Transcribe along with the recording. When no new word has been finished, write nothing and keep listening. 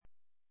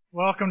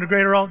Welcome to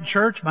Greater Alton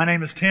Church. My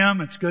name is Tim.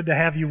 It's good to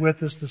have you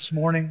with us this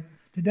morning.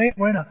 Today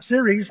we're in a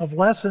series of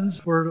lessons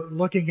we're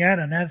looking at,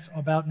 and that's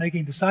about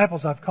making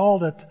disciples. I've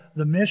called it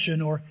the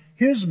mission or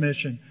His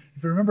mission.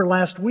 If you remember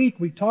last week,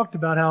 we talked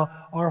about how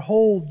our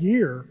whole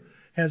year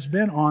has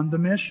been on the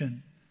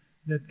mission.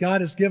 That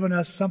God has given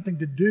us something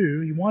to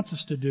do, He wants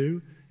us to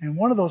do, and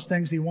one of those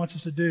things He wants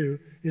us to do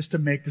is to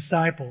make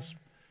disciples.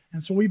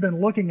 And so we've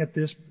been looking at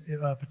this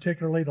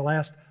particularly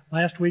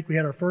Last week we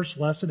had our first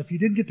lesson. If you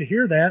didn't get to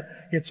hear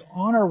that, it's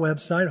on our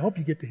website. I hope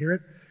you get to hear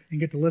it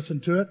and get to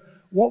listen to it.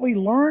 What we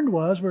learned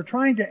was we're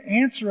trying to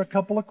answer a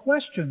couple of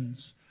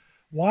questions.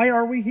 Why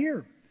are we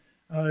here?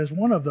 Is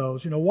one of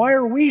those. Why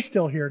are we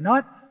still here?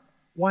 Not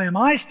why am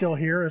I still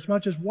here as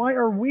much as why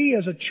are we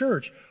as a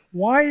church?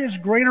 Why is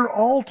Greater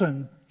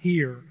Alton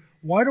here?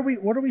 What are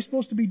we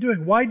supposed to be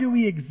doing? Why do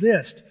we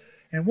exist?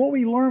 And what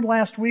we learned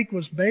last week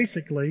was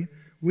basically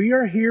we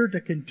are here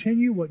to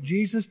continue what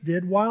Jesus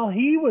did while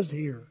He was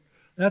here.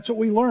 That's what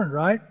we learned,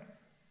 right?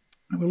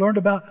 And we learned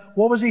about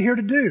what was He here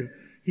to do.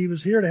 He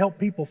was here to help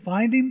people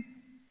find Him,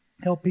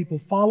 help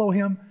people follow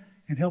Him,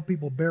 and help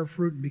people bear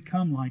fruit and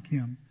become like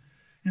Him.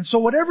 And so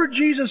whatever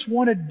Jesus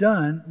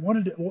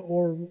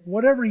or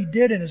whatever He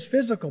did in His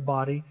physical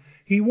body,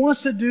 He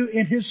wants to do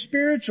in His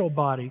spiritual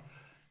body.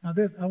 Now,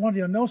 I want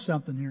you to know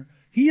something here.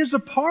 He is a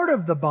part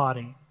of the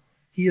body.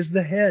 He is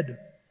the head.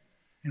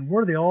 And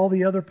we're all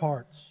the other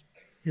parts,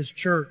 His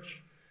church.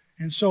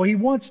 And so He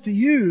wants to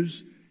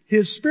use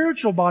His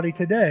spiritual body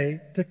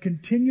today to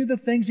continue the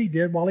things He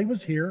did while He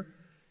was here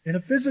in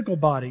a physical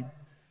body.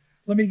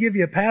 Let me give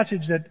you a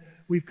passage that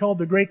we've called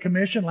the Great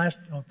Commission. I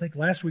think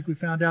last week we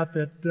found out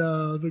that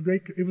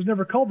it was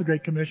never called the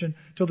Great Commission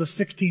till the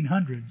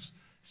 1600s.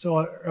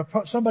 So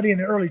somebody in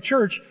the early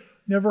church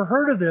never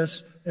heard of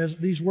this as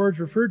these words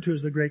referred to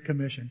as the Great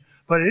Commission.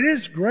 But it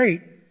is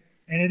great,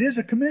 and it is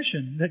a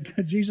commission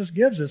that Jesus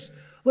gives us.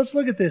 Let's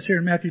look at this here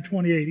in Matthew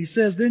 28. He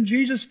says, "Then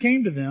Jesus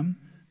came to them."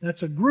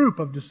 That's a group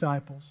of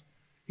disciples.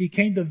 He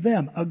came to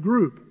them, a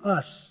group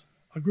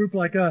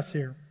like us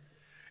here,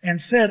 and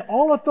said,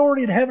 "All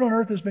authority in heaven and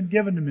earth has been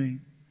given to me."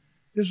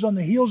 This is on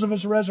the heels of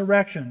His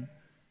resurrection.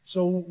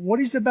 So what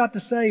He's about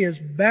to say is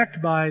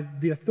backed by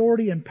the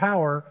authority and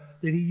power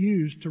that He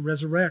used to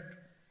resurrect.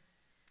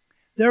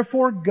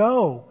 "Therefore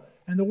go."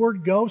 And the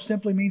word go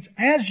simply means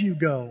as you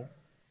go.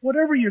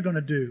 Whatever you're going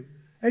to do.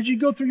 As you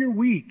go through your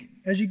week.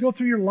 As you go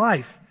through your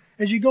life.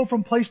 As you go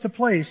from place to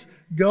place,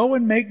 go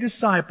and make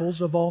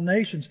disciples of all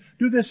nations.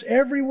 Do this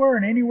everywhere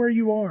and anywhere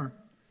you are.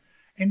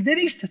 And then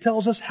He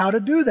tells us how to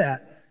do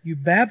that. You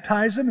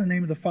baptize them in the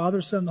name of the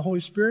Father, Son, and the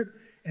Holy Spirit,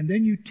 and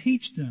then you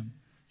teach them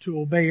to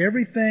obey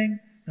everything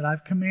that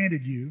I've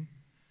commanded you.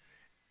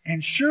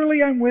 And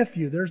surely I'm with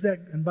you. There's that,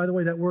 and by the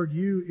way, that word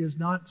 "you" is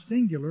not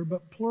singular,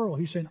 but plural.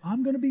 He's saying,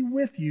 I'm going to be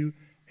with you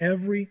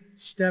every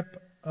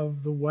step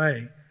of the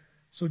way.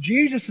 So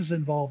Jesus is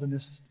involved in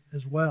this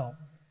as well.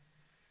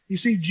 You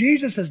see,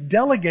 Jesus has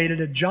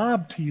delegated a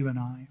job to you and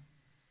I.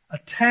 A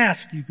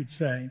task, you could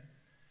say.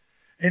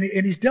 And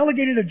He's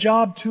delegated a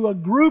job to a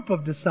group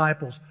of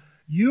disciples.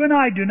 You and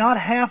I do not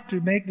have to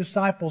make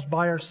disciples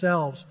by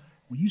ourselves.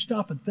 When you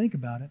stop and think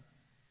about it,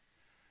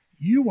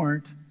 you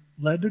weren't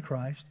led to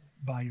Christ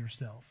by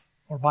yourself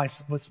or by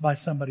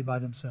somebody by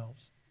themselves.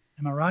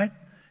 Am I right?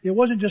 It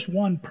wasn't just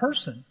one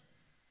person,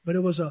 but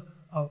it was a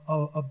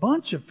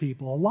bunch of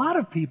people, a lot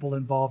of people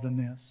involved in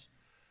this.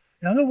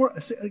 Now,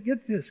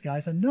 get this,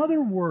 guys.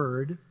 Another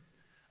word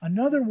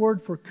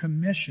for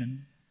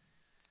commission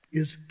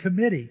is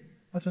committee.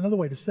 That's another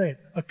way to say it.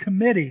 A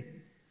committee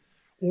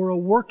or a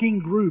working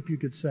group, you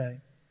could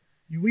say.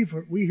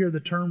 We hear the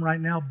term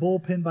right now,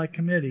 bullpen by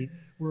committee.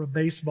 We're a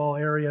baseball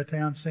area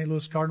town. St.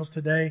 Louis Cardinals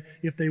today,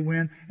 if they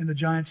win and the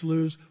Giants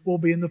lose, will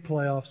be in the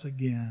playoffs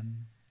again.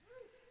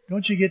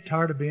 Don't you get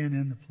tired of being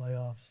in the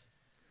playoffs?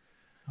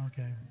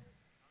 Okay.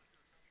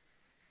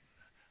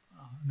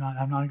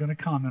 I'm not going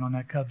to comment on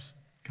that Cubs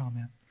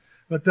comment,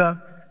 but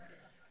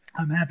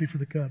I'm happy for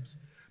the Cubs.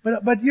 But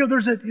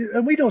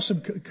and we know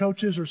some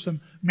coaches or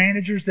some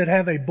managers that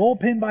have a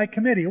bullpen by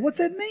committee. What's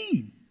that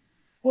mean?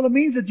 Well, it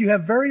means that you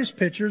have various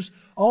pitchers,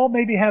 all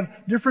maybe have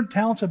different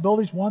talents,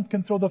 abilities. One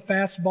can throw the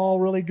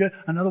fastball really good,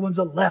 another one's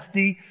a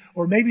lefty,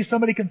 or maybe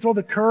somebody can throw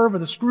the curve or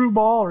the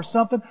screwball or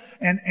something.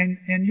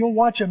 And you'll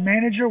watch a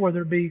manager,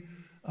 whether it be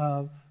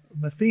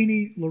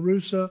Matheny, La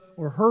Russa,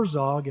 or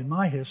Herzog in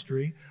my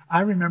history. I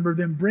remember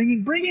them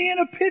bringing in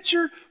a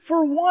pitcher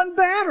for one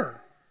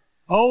batter.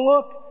 Oh,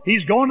 look,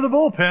 he's going to the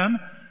bullpen.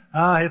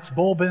 It's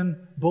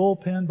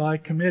bullpen by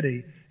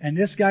committee. And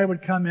this guy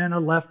would come in, a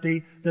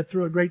lefty that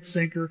threw a great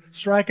sinker,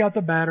 strike out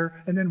the batter,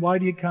 and then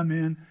Whitey would come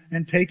in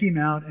and take him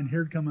out, and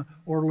here'd come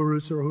or La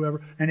Russa or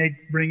whoever, and they'd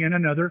bring in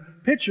another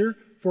pitcher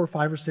for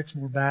 5 or 6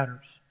 more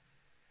batters.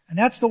 And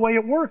that's the way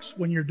it works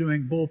when you're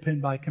doing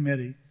bullpen by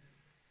committee.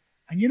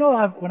 And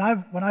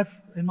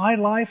in my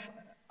life,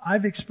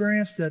 I've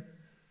experienced that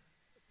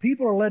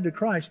people are led to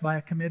Christ by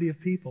a committee of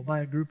people, by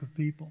a group of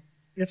people.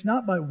 It's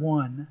not by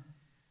one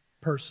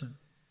person.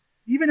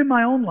 Even in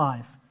my own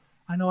life,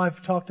 I know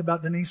I've talked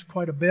about Denise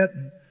quite a bit,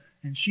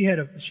 And she had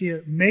a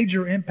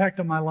major impact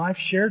on my life,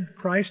 shared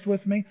Christ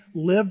with me,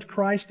 lived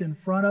Christ in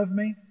front of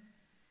me.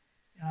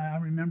 I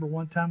remember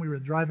one time we were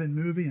at a drive-in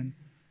movie, and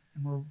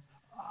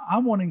I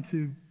don't want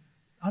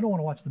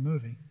to watch the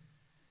movie.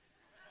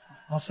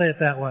 I'll say it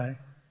that way.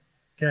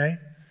 Okay?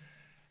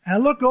 And I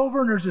look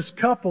over, and there's this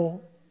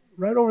couple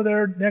right over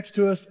there next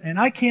to us, and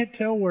I can't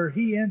tell where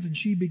he ends and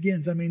she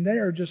begins. I mean, they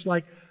are just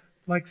like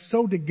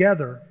so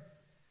together.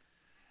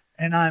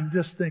 And I'm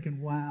just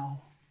thinking,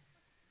 wow,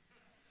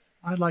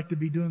 I'd like to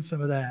be doing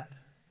some of that.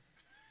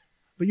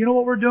 But you know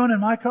what we're doing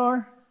in my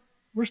car?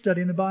 We're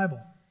studying the Bible.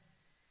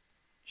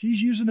 She's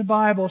using the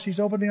Bible. She's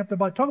opening up the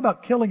Bible. Talk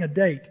about killing a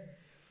date.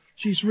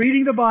 She's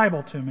reading the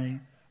Bible to me.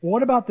 Well,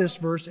 what about this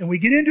verse? And we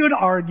get into an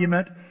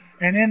argument.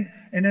 And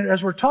then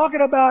as we're talking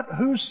about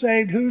who's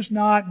saved, who's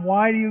not, and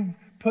why do you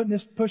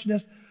pushing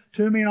this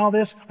to me and all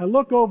this, I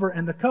look over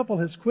and the couple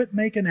has quit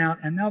making out,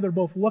 and now they're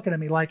both looking at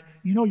me like,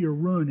 you know, you're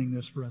ruining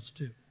this for us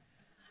too.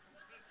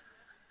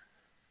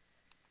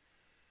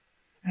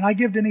 And I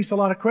give Denise a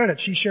lot of credit.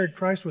 She shared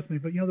Christ with me,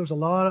 but you know, there's a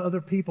lot of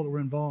other people that were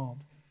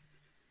involved.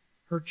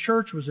 Her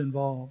church was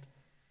involved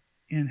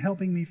in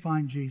helping me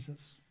find Jesus.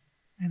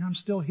 And I'm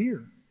still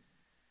here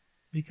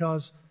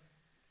because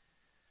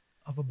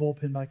of a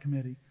bullpen by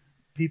committee.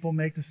 People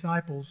make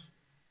disciples.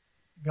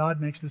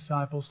 God makes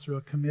disciples through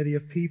a committee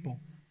of people.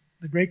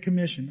 The Great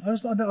Commission.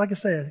 Like I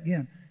say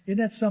again, isn't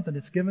that something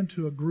that's given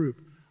to a group?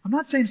 I'm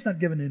not saying it's not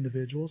given to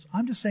individuals.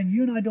 I'm just saying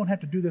you and I don't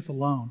have to do this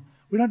alone.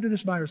 We don't do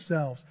this by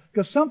ourselves.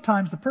 Because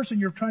sometimes the person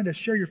you're trying to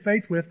share your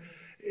faith with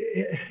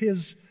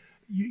is...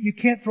 You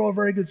can't throw a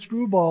very good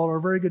screwball or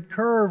a very good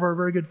curve or a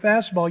very good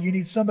fastball. You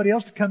need somebody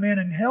else to come in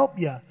and help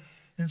you.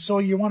 And so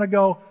you want to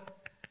go,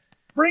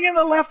 bring in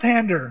the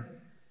left-hander.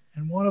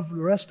 And one of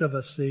the rest of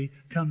us,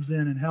 comes in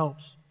and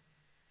helps.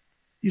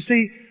 You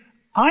see,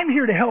 I'm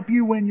here to help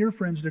you win your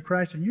friends to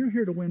Christ, and you're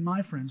here to win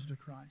my friends to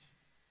Christ.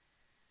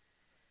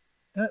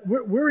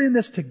 We're in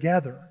this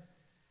together.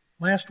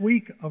 Last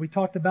week, we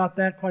talked about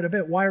that quite a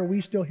bit. Why are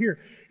we still here?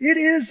 It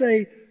is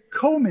a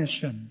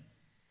commission.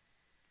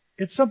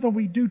 It's something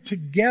we do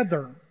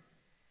together.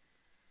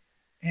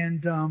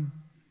 And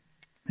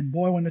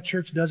boy, when the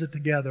church does it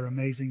together,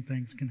 amazing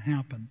things can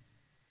happen.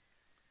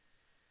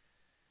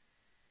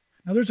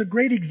 Now, there's a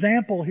great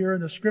example here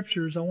in the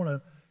Scriptures I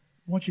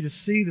want you to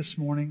see this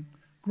morning.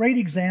 Great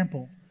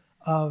example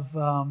of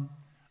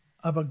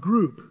a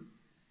group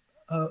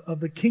of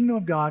the kingdom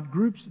of God,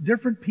 groups,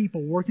 different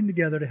people working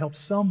together to help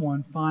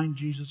someone find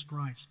Jesus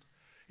Christ.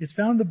 It's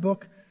found in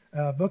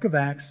the book of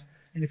Acts,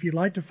 and if you'd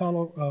like to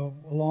follow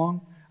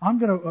along, I'm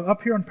going to,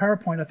 up here on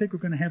PowerPoint, I think we're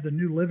going to have the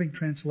New Living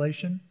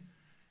Translation.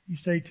 You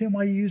say, Tim,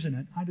 why are you using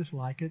it? I just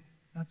like it.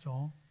 That's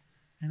all.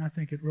 And I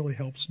think it really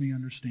helps me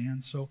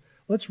understand. So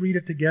let's read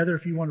it together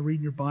if you want to read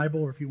in your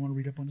Bible or if you want to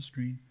read up on the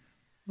screen.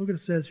 Look what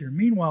it says here.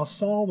 Meanwhile,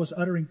 Saul was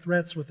uttering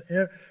threats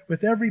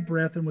with every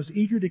breath and was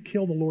eager to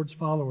kill the Lord's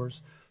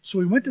followers. So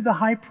he went to the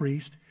high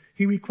priest.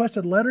 He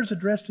requested letters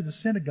addressed to the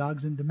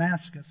synagogues in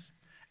Damascus,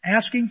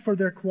 asking for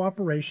their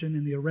cooperation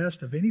in the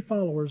arrest of any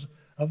followers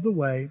of the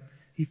way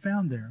he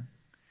found there.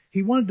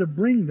 He wanted to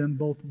bring them,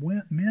 both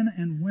men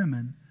and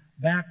women,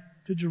 back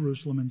to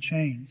Jerusalem in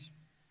chains.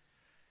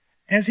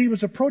 As he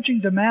was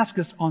approaching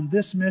Damascus on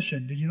this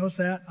mission, did you notice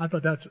that? I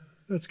thought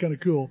that's kind of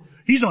cool.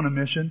 He's on a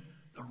mission.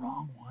 The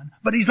wrong one.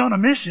 But he's on a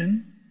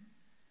mission.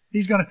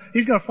 He's going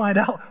to find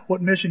out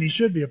what mission he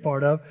should be a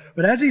part of.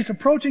 But as he's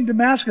approaching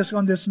Damascus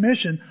on this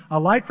mission, a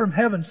light from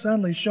heaven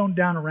suddenly shone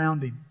down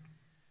around him.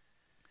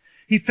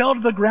 He fell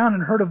to the ground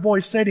and heard a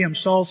voice say to him,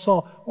 Saul,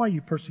 Saul, why are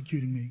you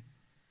persecuting me?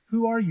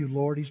 Who are you,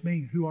 Lord? He's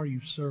meaning, who are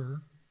you, sir?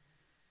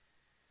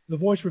 The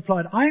voice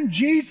replied, I'm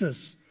Jesus,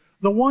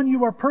 the one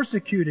you are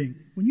persecuting.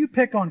 When you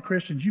pick on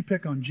Christians, you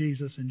pick on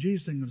Jesus, and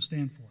Jesus isn't going to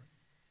stand for it.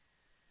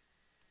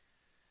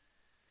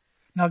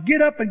 Now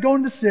get up and go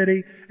into the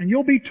city, and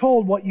you'll be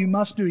told what you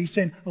must do. He's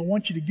saying, I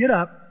want you to get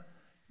up,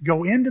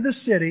 go into the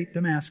city,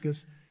 Damascus,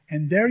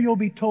 and there you'll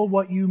be told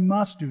what you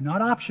must do.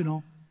 Not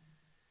optional.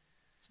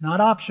 It's not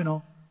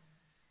optional.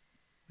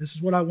 This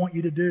is what I want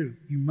you to do.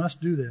 You must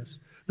do this.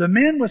 The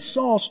men with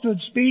Saul stood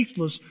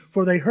speechless,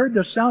 for they heard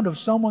the sound of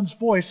someone's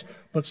voice,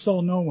 but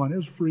saw no one. It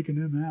was freaking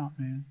him out,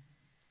 man.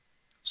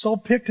 Saul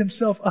picked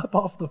himself up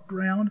off the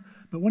ground,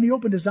 but when he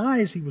opened his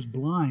eyes, he was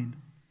blind.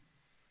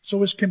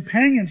 So his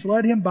companions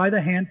led him by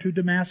the hand to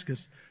Damascus.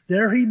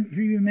 There he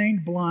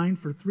remained blind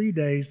for 3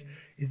 days.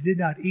 He did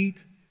not eat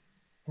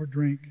or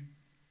drink.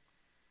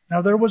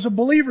 Now there was a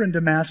believer in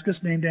Damascus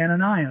named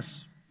Ananias.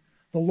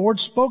 The Lord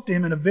spoke to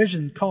him in a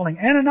vision, calling,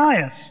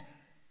 Ananias!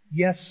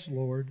 Yes,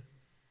 Lord,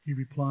 he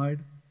replied.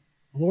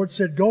 The Lord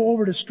said, go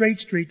over to Straight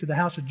Street to the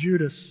house of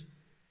Judas.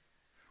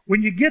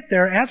 When you get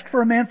there, ask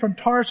for a man from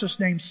Tarsus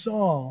named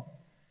Saul.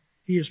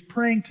 He is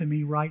praying to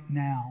me right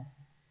now.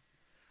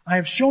 I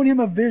have shown him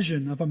a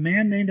vision of a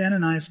man named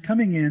Ananias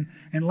coming in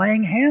and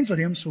laying hands on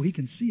him so he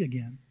can see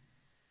again.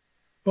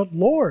 But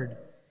Lord,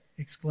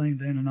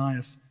 exclaimed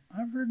Ananias,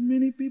 I've heard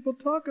many people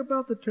talk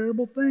about the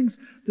terrible things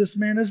this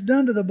man has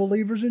done to the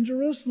believers in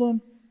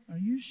Jerusalem. Are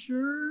you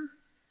sure?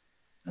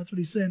 That's what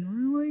he's saying.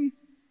 Really?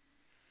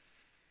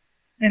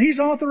 And he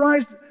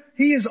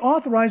is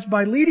authorized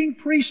by leading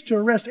priests to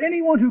arrest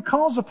anyone who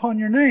calls upon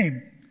your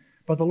name.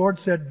 But the Lord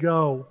said,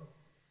 Go.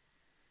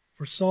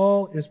 For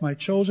Saul is my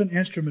chosen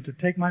instrument to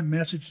take my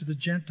message to the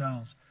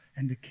Gentiles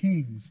and to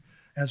kings,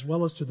 as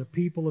well as to the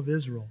people of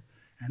Israel.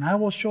 And I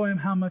will show him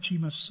how much he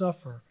must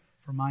suffer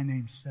for my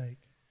name's sake.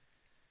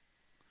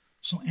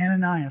 So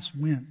Ananias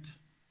went.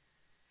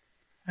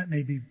 That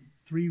may be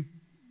 3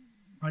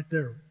 right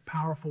there,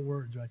 powerful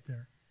words right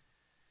there.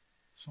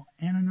 So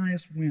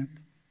Ananias went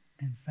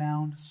and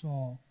found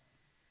Saul.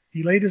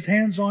 He laid his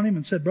hands on him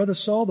and said, Brother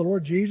Saul, the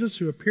Lord Jesus,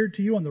 who appeared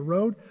to you on the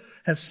road,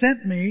 has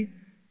sent me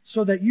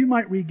so that you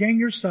might regain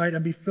your sight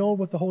and be filled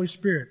with the Holy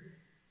Spirit.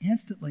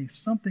 Instantly,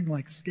 something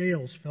like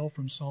scales fell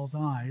from Saul's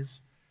eyes,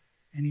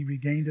 and he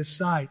regained his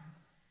sight.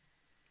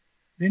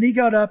 Then he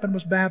got up and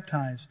was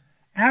baptized.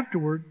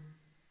 Afterward,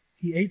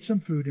 he ate some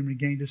food and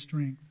regained his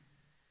strength.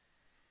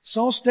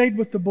 Saul stayed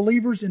with the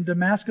believers in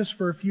Damascus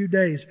for a few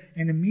days,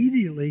 and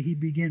immediately he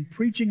began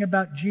preaching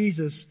about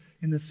Jesus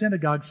in the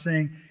synagogue,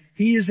 saying,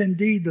 He is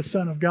indeed the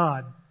Son of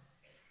God.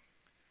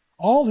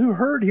 All who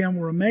heard him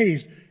were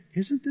amazed.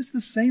 Isn't this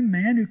the same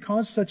man who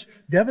caused such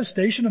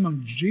devastation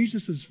among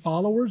Jesus'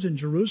 followers in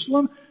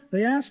Jerusalem?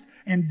 They asked.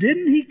 And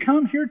didn't he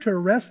come here to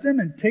arrest them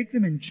and take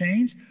them in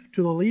chains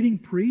to the leading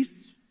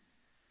priests?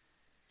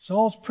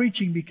 Saul's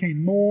preaching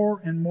became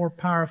more and more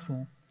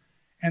powerful,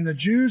 and the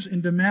Jews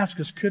in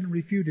Damascus couldn't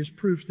refute his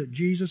proofs that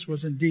Jesus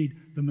was indeed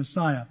the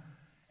Messiah.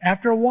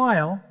 After a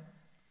while,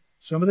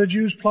 some of the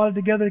Jews plotted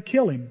together to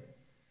kill him.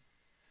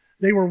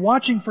 They were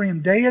watching for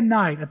him day and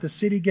night at the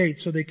city gate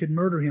so they could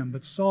murder him,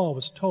 but Saul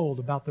was told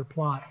about their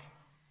plot.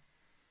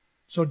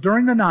 So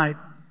during the night,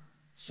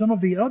 some of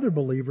the other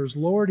believers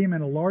lowered him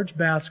in a large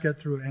basket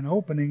through an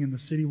opening in the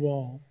city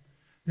wall.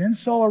 Then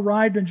Saul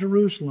arrived in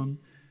Jerusalem.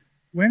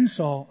 When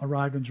Saul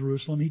arrived in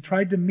Jerusalem, he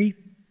tried to meet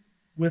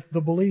with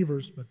the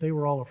believers, but they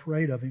were all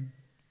afraid of him.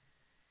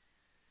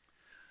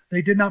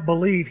 They did not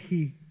believe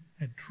he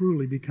had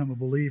truly become a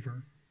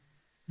believer.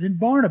 Then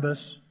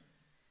Barnabas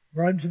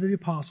brought him to the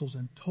apostles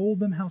and told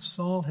them how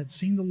Saul had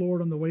seen the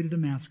Lord on the way to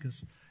Damascus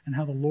and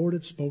how the Lord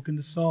had spoken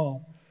to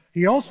Saul.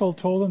 He also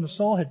told them that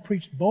Saul had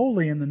preached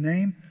boldly in the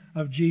name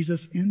of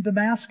Jesus in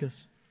Damascus.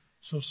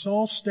 So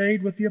Saul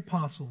stayed with the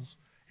apostles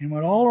and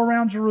went all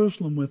around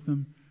Jerusalem with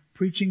them,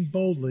 preaching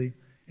boldly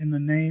in the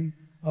name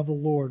of the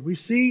Lord. We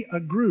see a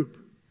group.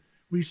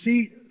 We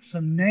see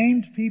some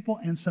named people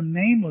and some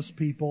nameless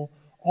people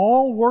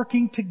all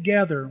working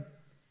together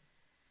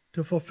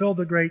to fulfill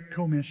the Great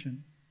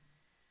Commission.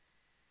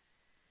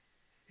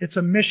 It's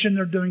a mission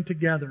they're doing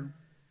together.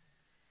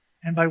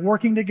 And by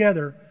working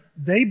together,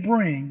 they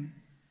bring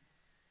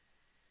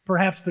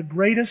perhaps the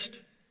greatest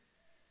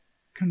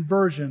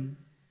conversion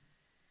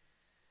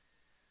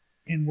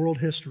in world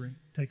history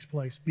takes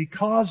place.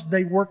 Because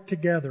they work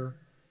together,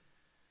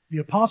 the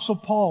Apostle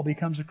Paul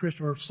becomes a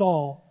Christian, or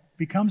Saul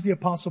becomes the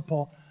Apostle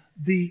Paul.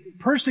 The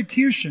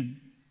persecution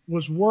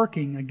was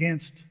working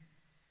against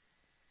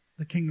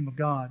the kingdom of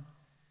God.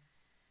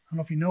 I don't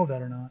know if you know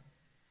that or not.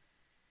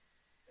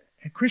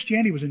 And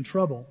Christianity was in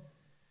trouble.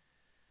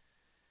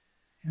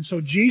 And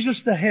so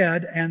Jesus the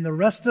head and the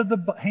rest of the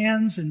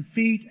hands and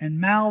feet and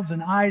mouths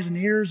and eyes and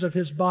ears of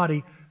His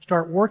body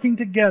start working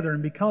together,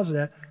 and because of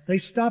that, they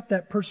stop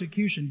that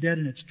persecution dead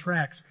in its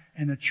tracks,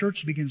 and the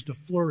church begins to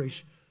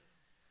flourish.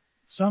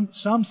 Some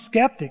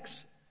skeptics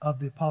of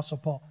the Apostle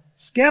Paul,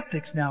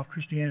 skeptics now of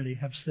Christianity,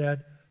 have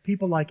said,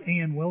 people like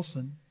A.N.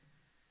 Wilson,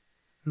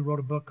 who wrote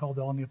a book called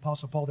On the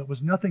Apostle Paul that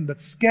was nothing but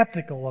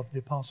skeptical of the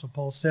Apostle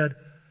Paul, said,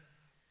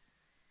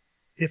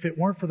 if it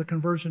weren't for the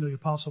conversion of the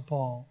Apostle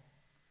Paul,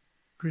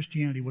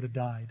 Christianity would have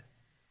died.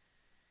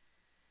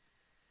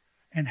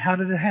 And how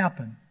did it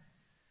happen?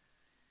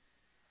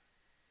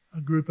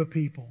 A group of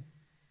people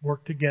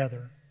worked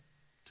together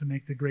to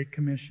make the Great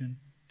Commission,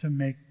 to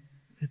make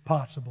it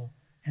possible,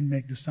 and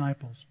make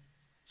disciples.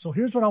 So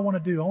here's what I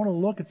want to do. I want to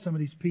look at some of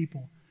these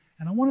people.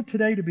 And I want it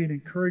today to be an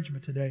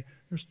encouragement today.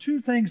 There's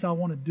 2 things I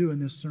want to do in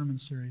this sermon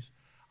series.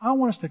 I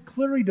want us to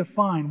clearly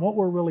define what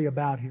we're really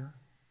about here.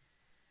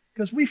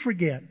 Because we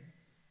forget.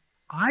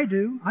 I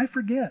do. I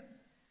forget.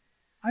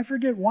 I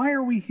forget, why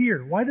are we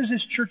here? Why does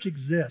this church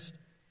exist?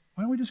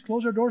 Why don't we just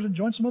close our doors and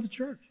join some other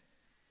church?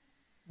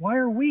 Why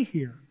are we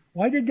here?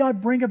 Why did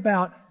God bring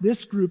about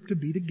this group to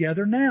be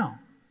together now?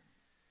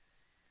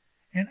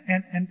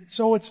 And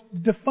so it's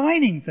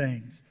defining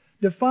things,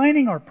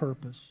 defining our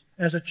purpose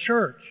as a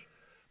church,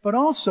 but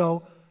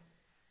also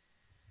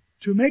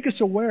to make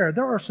us aware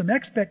there are some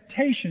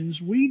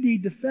expectations we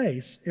need to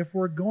face if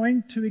we're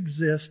going to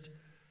exist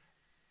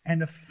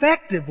and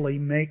effectively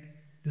make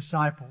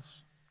disciples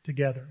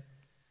together.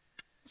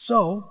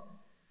 So,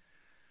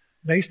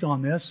 based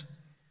on this,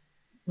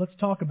 let's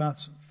talk about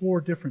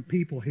 4 different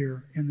people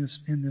here in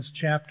this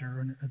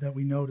chapter that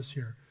we notice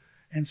here.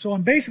 And so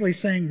I'm basically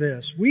saying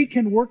this. We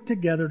can work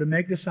together to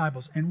make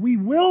disciples, and we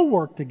will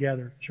work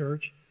together,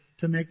 church,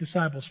 to make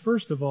disciples.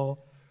 First of all,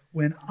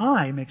 when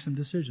I make some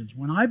decisions.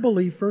 When I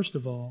believe, first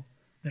of all,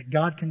 that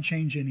God can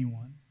change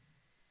anyone.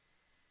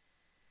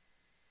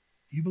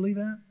 Do you believe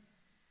that?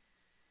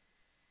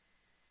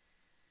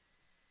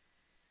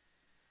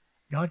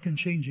 God can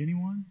change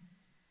anyone?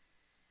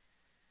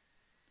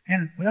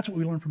 And that's what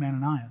we learned from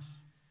Ananias.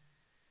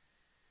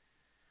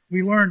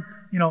 We learned,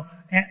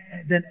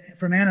 that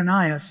from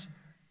Ananias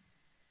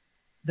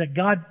that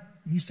God,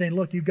 he's saying,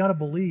 look, you've got to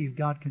believe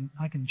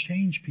I can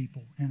change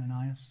people,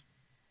 Ananias.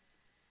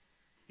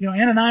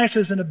 Ananias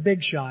isn't a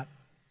big shot.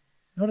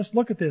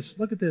 Look at this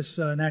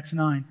in Acts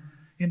 9.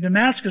 In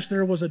Damascus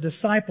there was a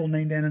disciple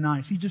named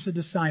Ananias. He's just a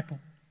disciple.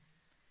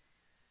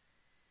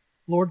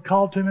 Lord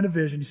called to him in a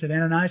vision. He said,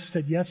 Ananias. He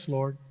said, yes,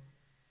 Lord.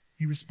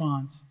 He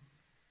responds.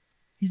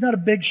 He's not a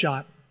big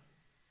shot.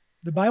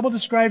 The Bible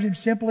describes him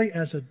simply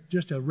as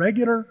just a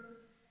regular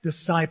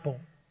disciple.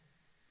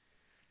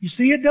 You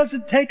see, it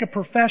doesn't take a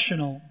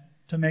professional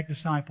to make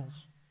disciples.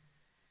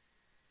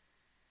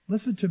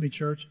 Listen to me,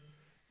 church.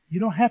 You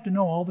don't have to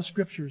know all the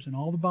Scriptures and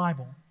all the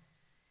Bible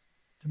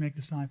to make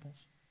disciples.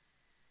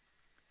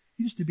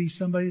 You just to be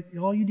somebody,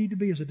 all you need to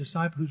be is a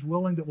disciple who's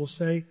willing, that will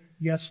say,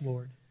 yes,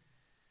 Lord.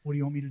 What do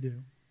you want me to do?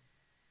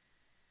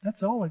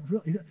 That's all.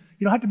 You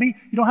don't have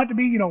to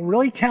be,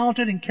 really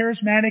talented and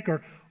charismatic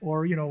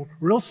or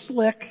real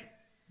slick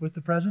with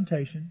the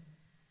presentation.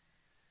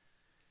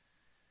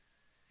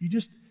 You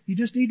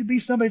just need to be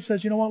somebody that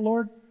says, you know what,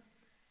 Lord?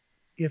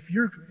 If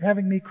you're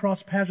having me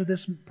cross paths with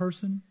this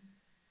person,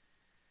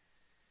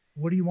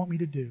 what do you want me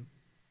to do?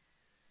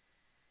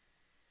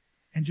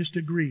 And just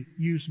agree.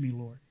 Use me,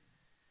 Lord.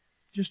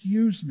 Just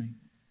use me.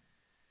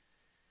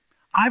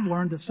 I've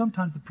learned that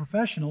sometimes the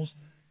professionals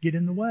get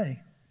in the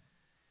way.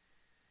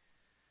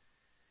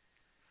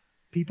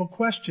 People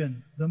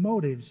question the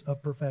motives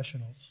of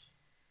professionals.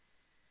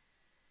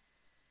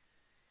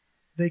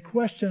 They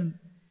question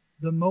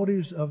the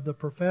motives of the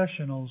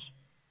professionals.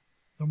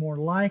 They're more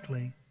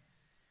likely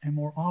and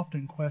more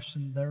often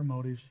question their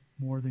motives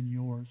more than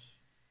yours.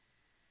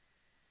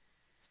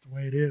 It's the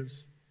way it is.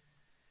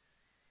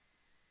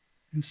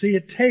 And see,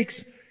 it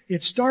takes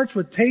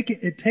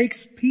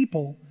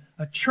people,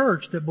 a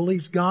church that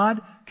believes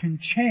God can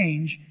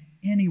change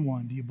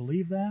anyone. Do you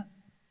believe that?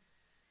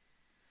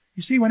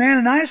 You see, when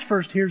Ananias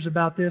first hears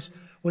about this,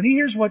 when he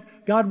hears what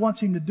God wants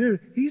him to do,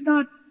 he's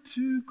not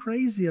too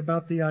crazy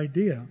about the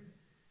idea.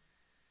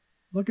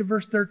 Look at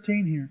verse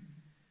 13 here.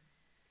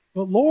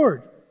 But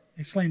Lord,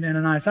 exclaimed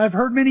Ananias, I've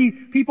heard many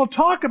people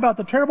talk about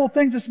the terrible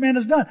things this man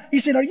has done. He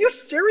said, are you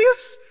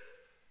serious?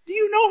 Do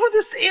you know who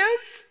this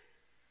is?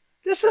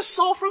 This is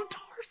Saul from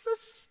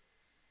Tarsus.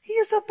 He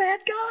is a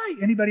bad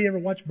guy. Anybody ever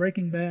watch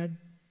Breaking Bad?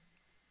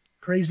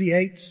 Crazy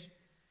Eights?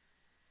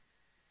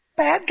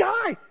 Bad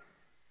guy.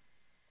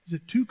 Is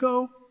it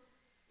Tuco?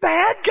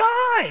 Bad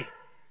guy.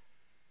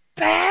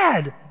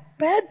 Bad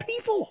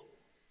people.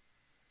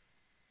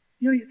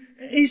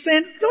 He's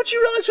saying, don't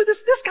you realize who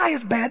this guy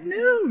is bad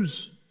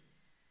news?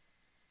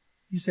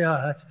 You say,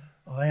 that's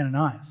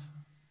Ananias.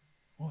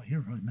 Oh,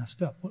 you're really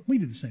messed up. We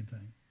do the same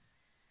thing.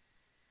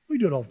 We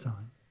do it all the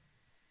time.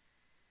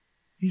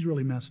 He's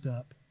really messed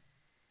up.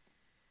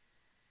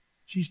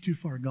 She's too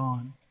far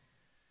gone.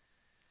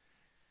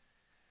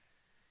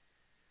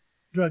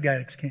 Drug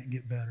addicts can't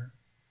get better.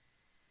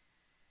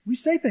 We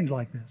say things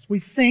like this.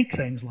 We think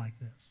things like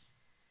this.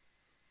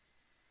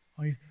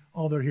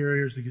 All they're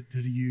here is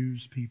to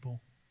use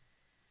people.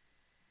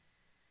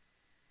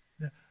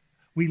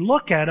 We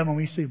look at them and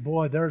we see,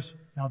 boy, there's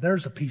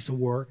a piece of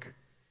work.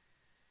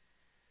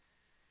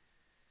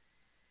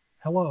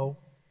 Hello.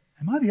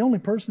 Am I the only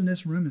person in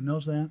this room that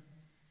knows that?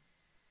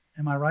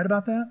 Am I right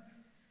about that?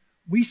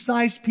 We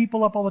size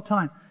people up all the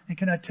time. And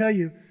can I tell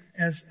you,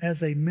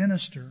 as a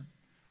minister,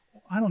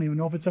 I don't even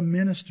know if it's a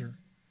minister.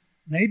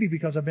 Maybe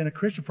because I've been a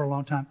Christian for a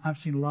long time, I've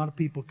seen a lot of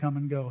people come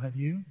and go. Have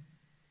you?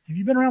 Have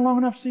you been around long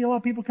enough to see a lot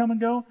of people come and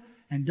go?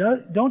 And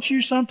don't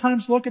you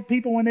sometimes look at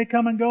people when they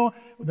come and go?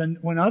 Then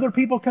when other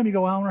people come, you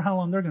go, I wonder how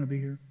long they're going to be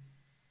here.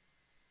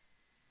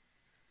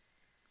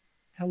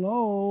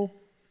 Hello?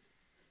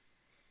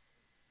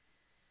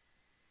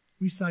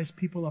 We size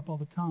people up all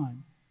the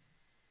time.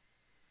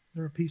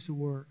 They're a piece of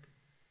work.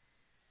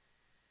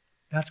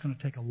 That's going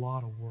to take a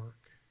lot of work.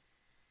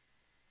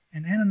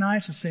 And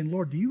Ananias is saying,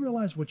 Lord, do you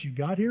realize what you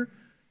got here?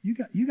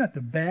 You got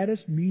the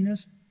baddest,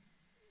 meanest,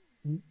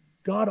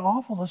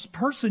 God-awfulest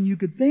person you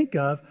could think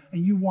of,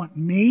 and you want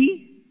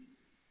me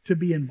to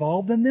be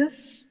involved in this?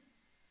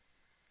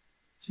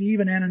 See,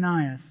 even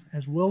Ananias,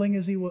 as willing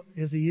as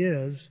he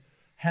is,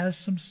 has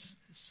some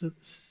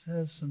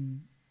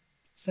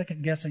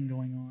second guessing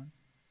going on.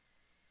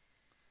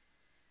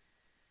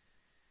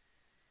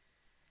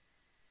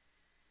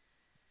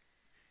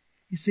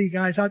 You see,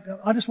 guys,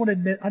 I just want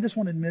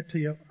to admit to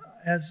you,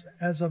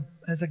 as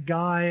a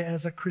guy,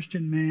 as a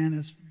Christian man,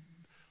 as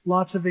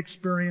lots of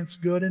experience,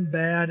 good and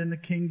bad, in the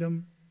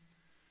kingdom,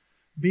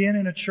 being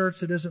in a church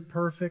that isn't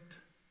perfect,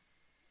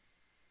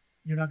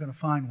 you're not going to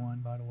find one,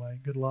 by the way.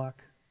 Good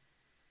luck.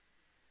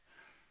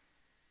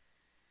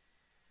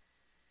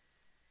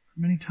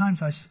 Many times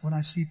when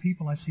I see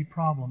people, I see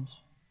problems.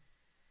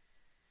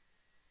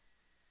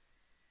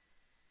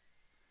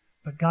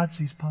 But God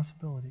sees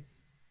possibilities.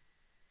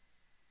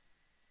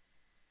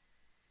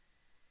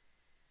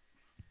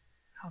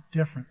 How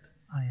different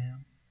I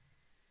am.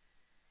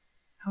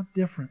 How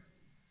different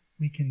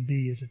we can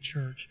be as a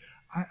church.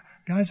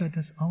 Guys,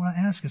 I want to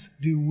ask us,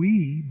 do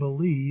we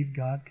believe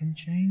God can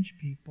change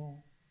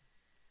people?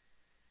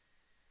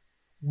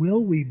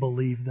 Will we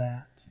believe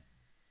that?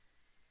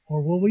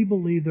 Or will we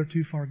believe they're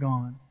too far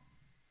gone?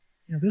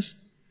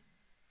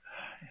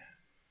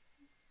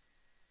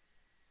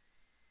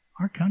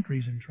 Our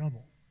country's in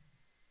trouble.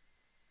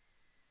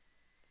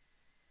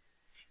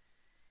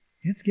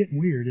 It's getting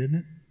weird, isn't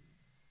it?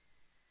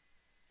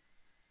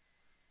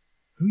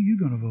 Who are you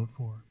going to vote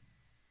for?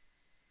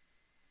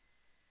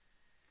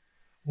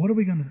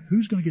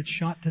 Who's going to get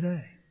shot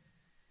today?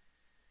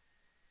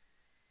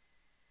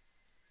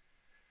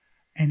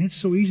 And it's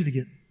so easy to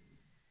get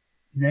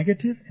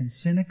negative and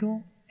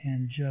cynical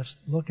and just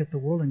look at the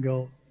world and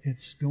go,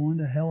 it's going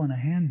to hell in a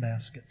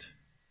handbasket.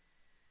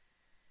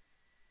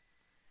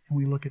 And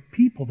we look at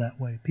people that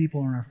way.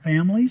 People in our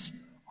families,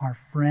 our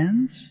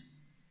friends,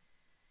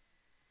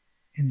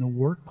 in the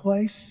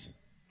workplace.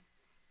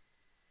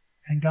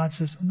 And God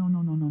says, no,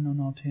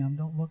 Tim,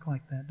 don't look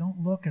like that.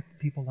 Don't look at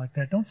people like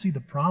that. Don't see the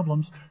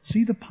problems.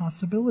 See the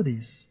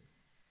possibilities.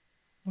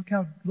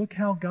 Look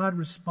how God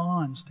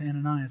responds to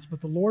Ananias.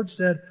 But the Lord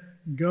said,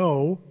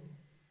 go.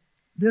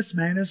 This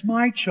man is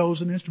my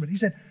chosen instrument. He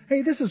said,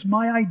 hey, this is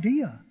my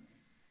idea.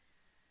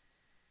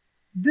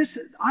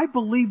 I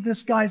believe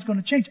this guy's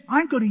going to change.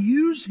 I'm going to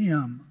use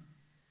him.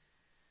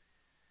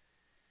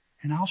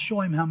 And I'll show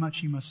him how much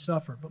he must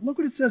suffer. But look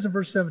what it says in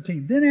verse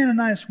 17. Then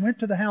Ananias went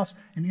to the house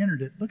and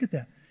entered it. Look at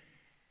that.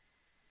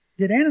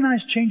 Did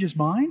Ananias change his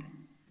mind?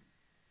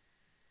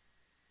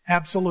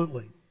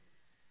 Absolutely.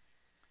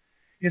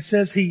 It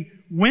says he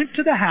went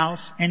to the house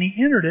and he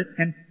entered it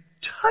and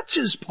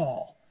touches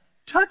Paul,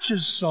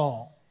 touches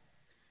Saul.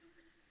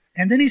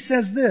 And then he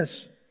says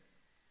this,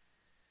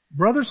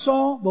 Brother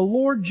Saul, the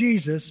Lord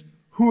Jesus,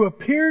 who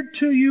appeared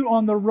to you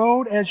on the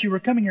road as you were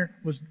coming here,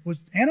 was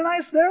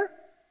Ananias there?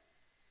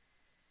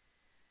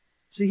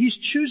 See, he's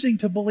choosing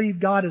to believe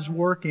God is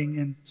working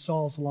in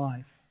Saul's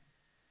life.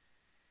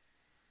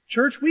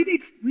 Church, we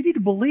need to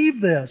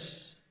believe this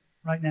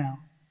right now,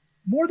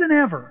 more than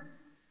ever,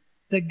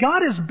 that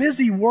God is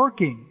busy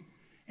working,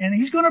 and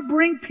He's going to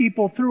bring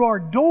people through our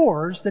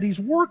doors that He's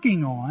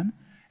working on,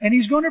 and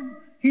He's going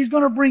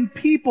to bring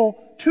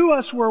people to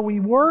us where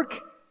we work,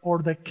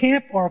 or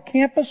our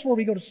campus where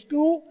we go to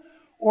school,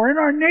 or in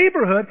our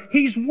neighborhood.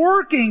 He's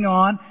working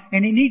on,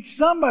 and He needs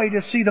somebody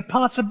to see the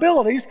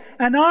possibilities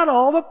and not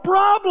all the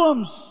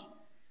problems.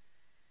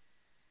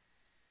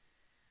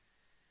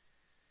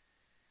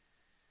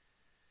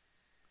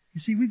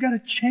 You see, we've got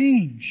to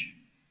change.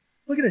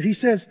 Look at it. He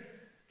says,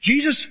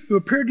 Jesus, who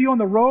appeared to you on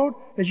the road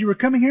as you were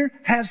coming here,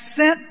 has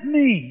sent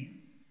me.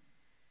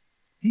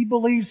 He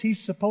believes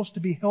he's supposed to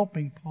be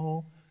helping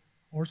Paul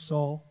or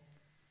Saul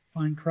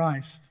find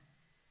Christ.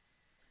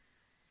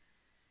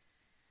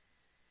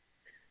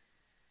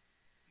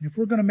 If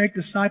we're going to make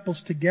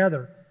disciples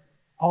together,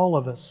 all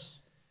of us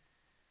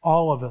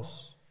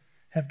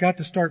have got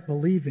to start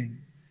believing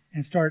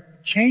and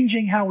start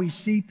changing how we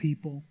see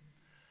people.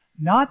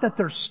 Not that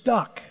they're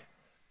stuck,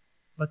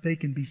 but they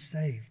can be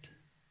saved.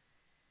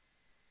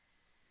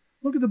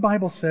 Look what the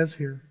Bible says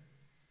here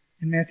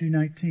in Matthew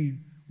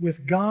 19.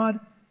 With God,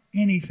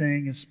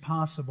 anything is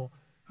possible.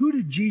 Who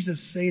did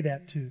Jesus say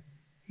that to?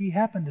 He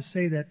happened to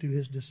say that to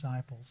His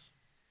disciples.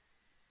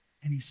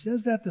 And He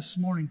says that this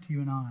morning to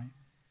you and I.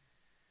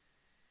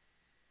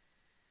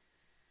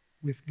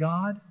 With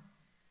God,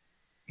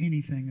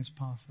 anything is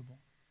possible.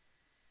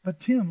 But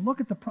Tim, look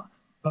at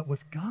but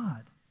with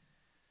God,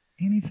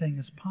 anything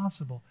is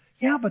possible.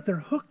 Yeah, but they're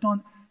hooked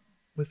on,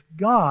 with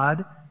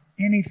God,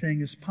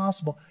 anything is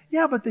possible.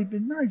 Yeah, but they've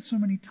been married so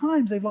many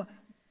times.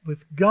 With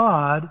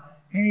God,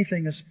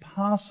 anything is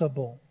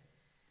possible.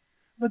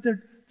 But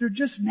they're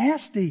just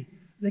nasty.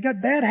 They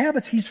got bad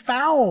habits. He's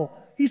foul.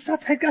 He's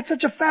got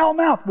such a foul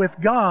mouth. With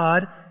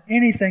God,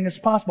 anything is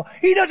possible.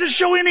 He doesn't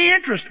show any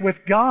interest. With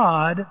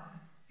God,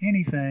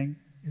 anything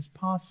is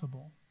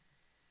possible.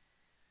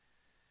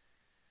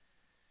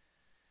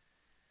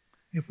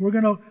 If we're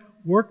going to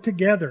work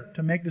together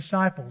to make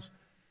disciples,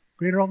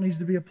 Greater Hope needs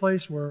to be a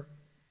place where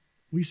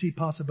we see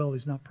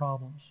possibilities, not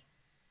problems.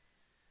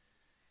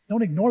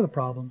 Don't ignore the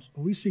problems,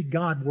 but we see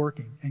God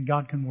working, and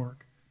God can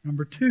work.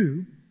 Number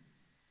 2,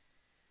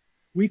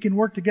 we can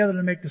work together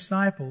to make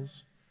disciples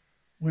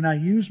when I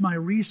use my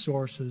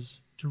resources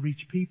to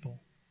reach people.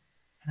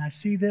 And I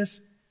see this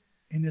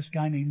in this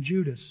guy named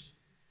Judas.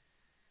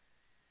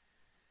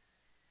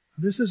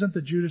 This isn't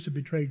the Judas who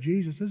betrayed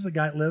Jesus. This is a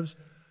guy that lives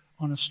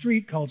on a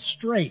street called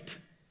Straight.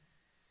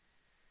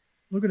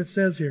 Look what it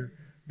says here.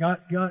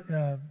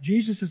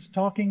 Jesus is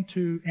talking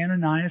to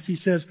Ananias. He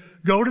says,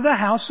 go to the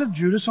house of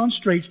Judas on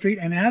Straight Street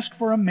and ask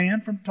for a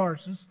man from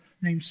Tarsus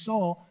named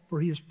Saul,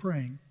 for he is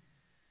praying.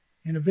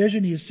 In a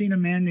vision, he has seen a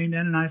man named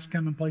Ananias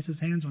come and place his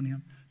hands on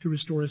him to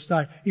restore his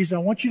sight. He said, I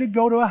want you to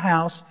go to a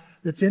house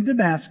that's in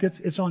Damascus.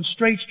 It's on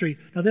Straight Street.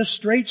 Now, this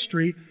Straight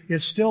Street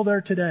is still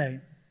there today.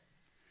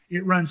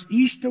 It runs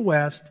east to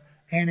west,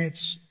 and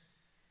it's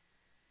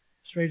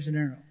straight as an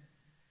arrow.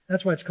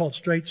 That's why it's called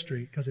Straight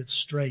Street, because it's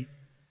straight.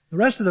 The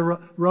rest of the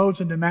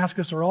roads in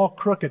Damascus are all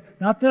crooked.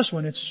 Not this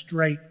one, it's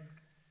straight.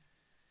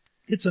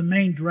 It's a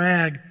main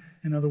drag,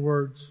 in other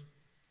words.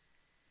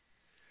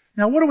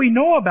 Now, what do we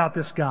know about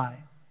this guy?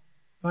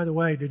 By the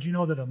way, did you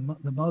know that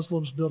the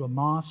Muslims built a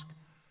mosque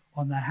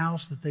on the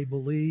house that they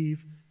believe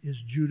is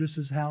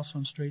Judas's house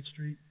on Straight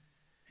Street?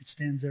 It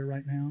stands there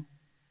right now.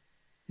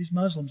 These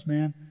Muslims,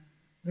 man,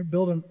 they're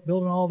building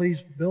all these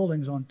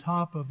buildings on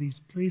top of these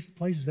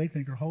places they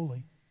think are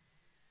holy.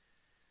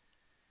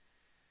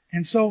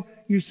 And so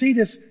you see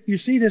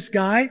this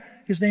guy.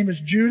 His name is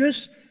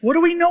Judas. What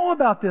do we know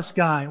about this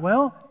guy?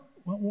 Well,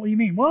 what do you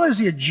mean? Well, is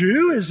he a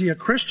Jew? Is he a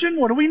Christian?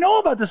 What do we know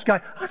about this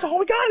guy? That's all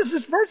we got is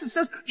this verse that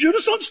says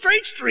Judas on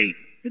Straight Street.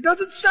 It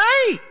doesn't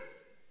say.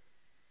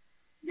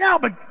 Yeah,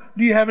 but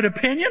do you have an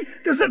opinion?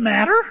 Does it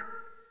matter?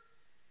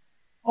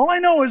 All I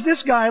know is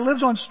this guy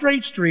lives on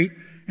Straight Street,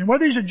 and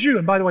whether he's a Jew,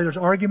 and by the way, there's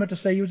argument to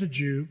say he was a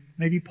Jew.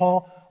 Maybe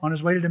Paul, on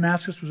his way to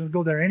Damascus, was going to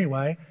go there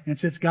anyway, and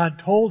since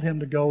God told him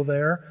to go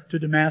there to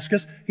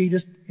Damascus, he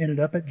just ended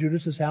up at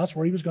Judas's house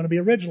where he was going to be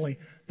originally.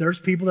 There's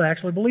people that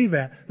actually believe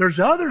that. There's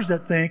others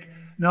that think,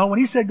 no, when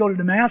he said go to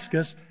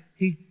Damascus,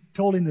 he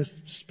told him this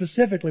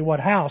specifically what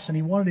house, and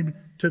he wanted him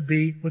to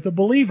be with a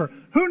believer.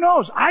 Who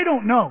knows? I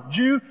don't know.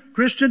 Jew,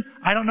 Christian,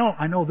 I don't know.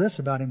 I know this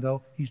about him,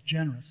 though. He's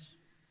generous.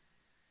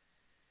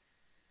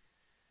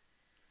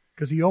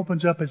 Because he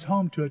opens up his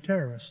home to a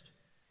terrorist.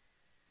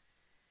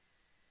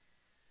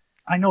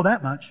 I know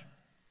that much.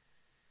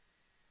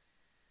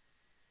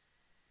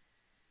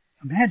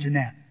 Imagine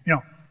that. You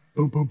know,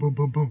 boom, boom, boom,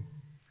 boom, boom.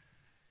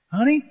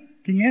 Honey,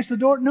 can you answer the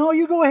door? No,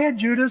 you go ahead,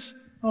 Judas.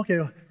 Okay,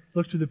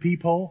 looks through the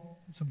peephole.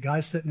 Some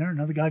guy sitting there,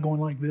 another guy going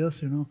like this,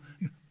 you know.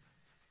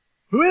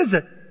 Who is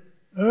it?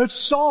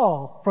 It's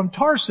Saul from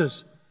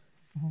Tarsus.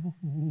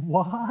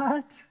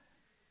 What?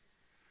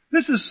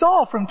 This is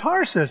Saul from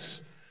Tarsus.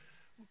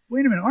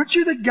 Wait a minute, aren't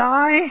you the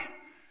guy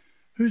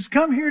who's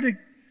come here to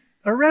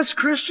arrest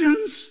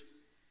Christians?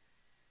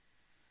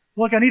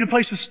 Look, I need a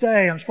place to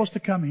stay. I'm supposed to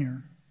come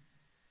here.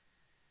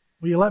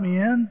 Will you let me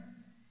in?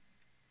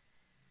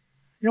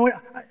 You know what?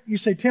 You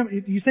say, Tim,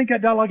 do you think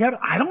that dialogue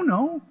happened? I don't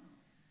know.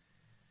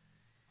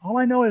 All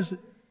I know is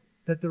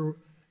that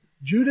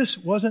Judas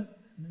wasn't,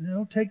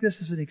 don't take this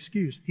as an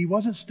excuse. He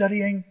wasn't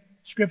studying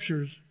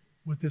scriptures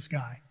with this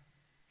guy.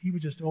 He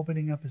was just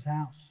opening up his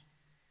house.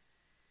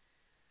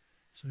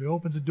 So he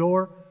opens the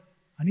door.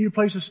 I need a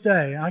place to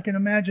stay. I can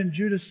imagine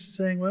Judas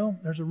saying, well,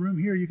 there's a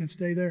room here. You can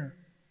stay there.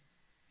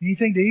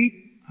 Anything to eat?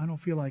 I don't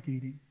feel like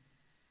eating.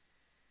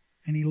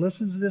 And he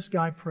listens to this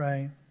guy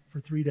pray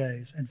for 3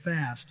 days and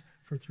fast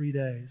for 3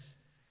 days.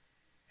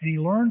 And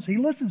he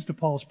listens to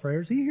Paul's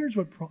prayers. He hears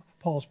what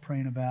Paul's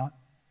praying about.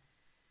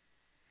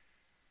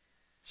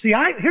 See,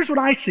 here's what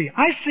I see.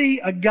 I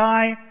see a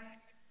guy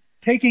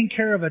taking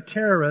care of a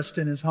terrorist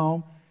in his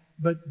home,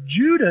 but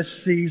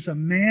Judas sees a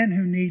man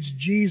who needs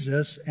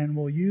Jesus and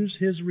will use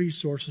his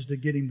resources to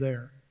get him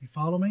there. You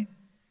follow me?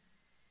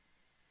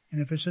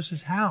 And if it's just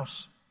his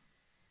house,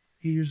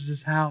 he uses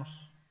his house.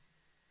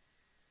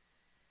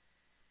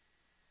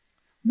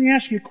 Let me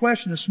ask you a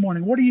question this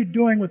morning. What are you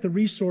doing with the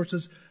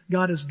resources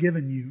God has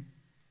given you?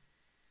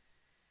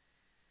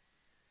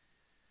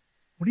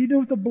 What do you do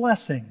with the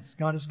blessings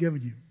God has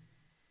given you?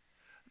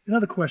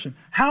 Another question.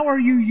 How are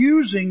you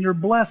using your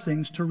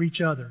blessings to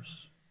reach others?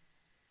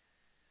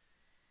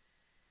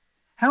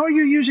 How are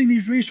you using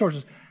these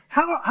resources?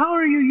 How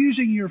are you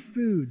using your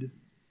food?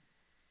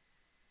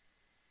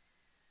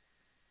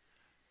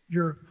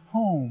 Your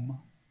home?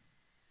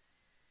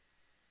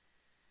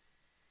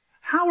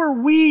 How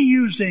are we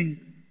using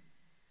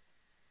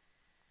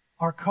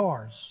our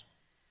cars?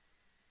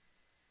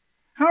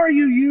 How are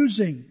you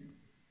using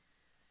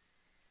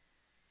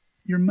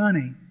your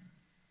money?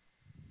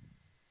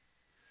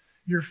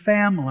 Your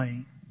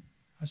family?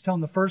 I was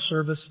telling the first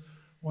service,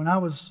 when I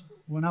was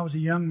a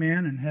young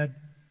man and had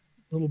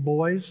little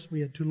boys, we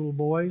had 2 little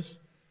boys,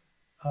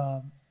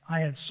 I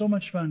had so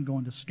much fun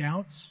going to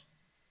scouts,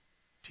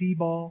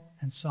 t-ball,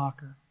 and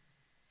soccer.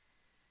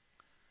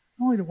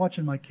 Not only to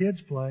watching my kids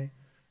play,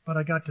 but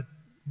I got to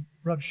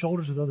rub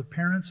shoulders with other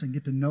parents and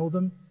get to know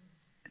them.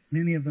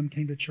 Many of them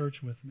came to church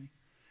with me.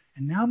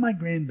 And now my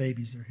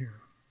grandbabies are here.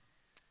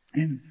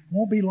 And it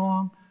won't be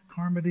long,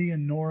 Carmody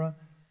and Nora,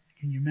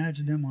 can you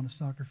imagine them on a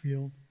soccer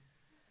field?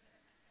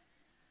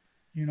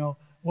 You know,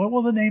 what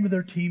will the name of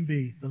their team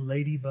be? The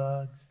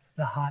Ladybugs,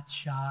 the Hot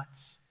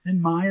Shots.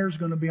 Then Meyer's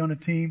going to be on a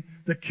team,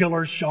 the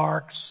Killer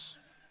Sharks,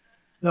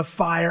 the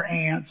Fire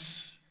Ants.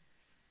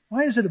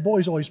 Why is it the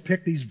boys always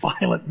pick these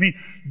violent,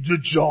 the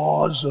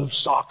Jaws of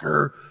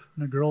soccer,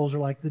 and the girls are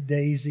like the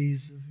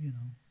Daisies,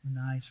 the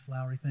nice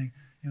flowery thing.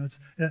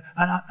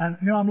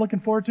 I'm looking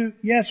forward to,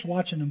 yes,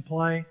 watching them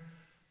play,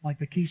 like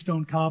the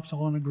Keystone Cops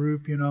all in a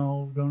group,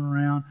 going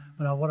around.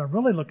 But what I'm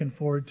really looking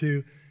forward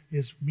to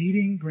is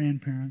meeting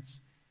grandparents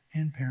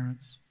and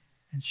parents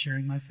and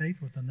sharing my faith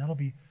with them.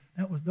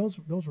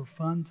 Those were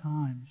fun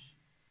times.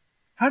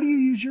 How do you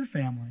use your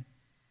family?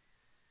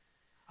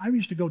 I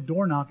used to go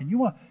door knocking.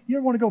 You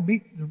ever want to go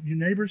meet your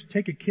neighbors?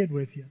 Take a kid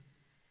with you.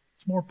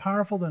 It's more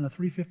powerful than a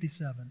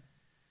 .357.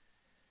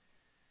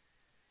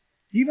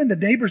 Even the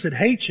neighbors that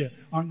hate you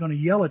aren't going to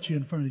yell at you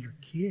in front of your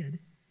kid.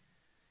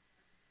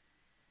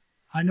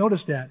 I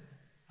noticed that.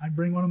 I'd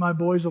bring one of my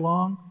boys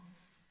along.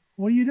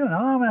 What are you doing? Oh,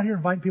 I'm out here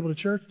inviting people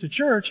to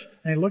church.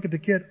 And they look at the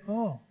kid.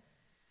 Oh.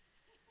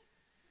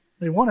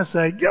 They want to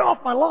say, get off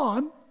my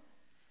lawn.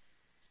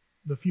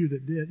 The few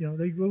that did,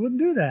 they wouldn't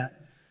do that.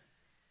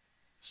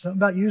 Something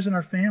about using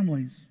our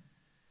families.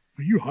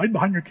 Are you hiding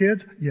behind your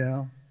kids?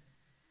 Yeah.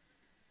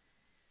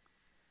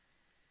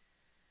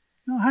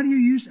 No, how do you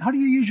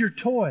use your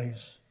toys?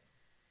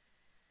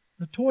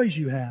 The toys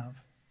you have.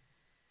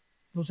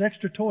 Those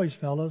extra toys,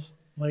 fellas,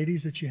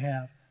 ladies, that you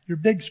have. Your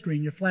big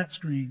screen, your flat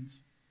screens.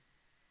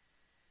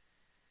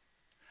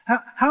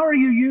 How are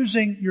you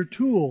using your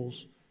tools?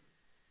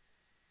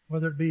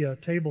 Whether it be a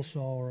table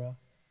saw or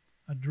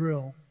a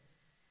drill.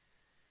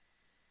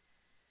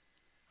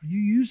 Are you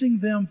using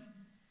them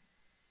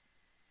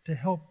to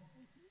help?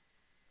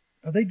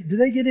 Do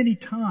they get any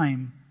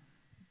time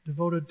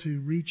devoted to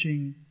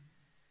reaching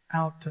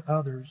out to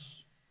others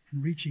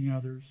and reaching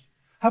others?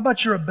 How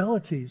about your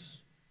abilities,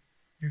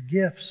 your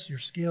gifts, your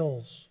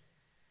skills,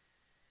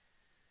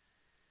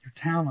 your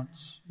talents?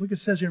 Look, it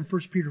says here in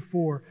 1 Peter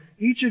 4,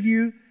 each of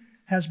you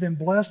has been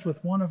blessed with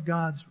one of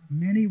God's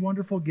many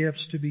wonderful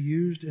gifts to be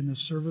used in the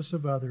service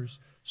of others.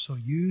 So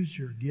use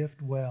your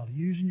gift well.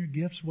 Using your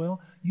gifts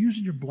well,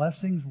 using your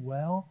blessings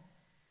well.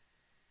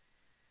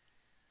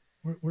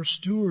 We're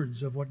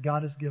stewards of what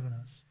God has given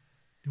us.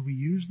 Do we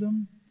use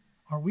them?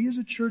 Are we as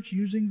a church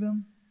using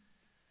them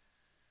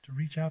to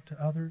reach out to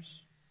others?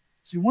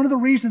 See, one of the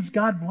reasons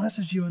God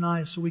blesses you and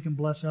I is so we can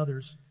bless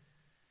others.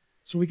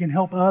 So we can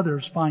help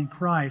others find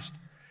Christ.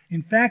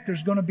 In fact,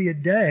 there's going to be a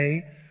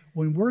day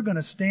when we're going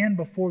to stand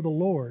before the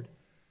Lord.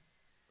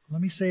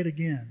 Let me say it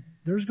again.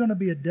 There's going to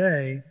be a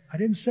day, I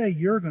didn't say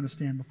you're going to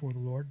stand before the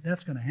Lord.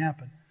 That's going to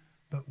happen.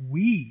 But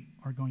we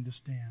are going to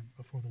stand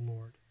before the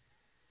Lord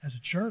as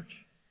a church.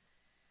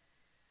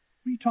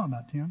 What are you talking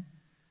about, Tim?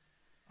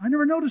 I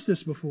never noticed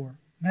this before.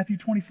 Matthew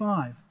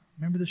 25.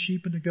 Remember the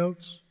sheep and the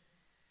goats?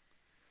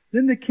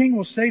 Then the king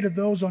will say to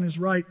those on his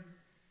right,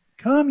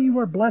 come, you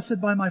are blessed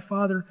by my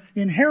Father.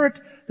 Inherit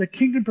the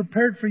kingdom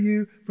prepared for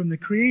you from the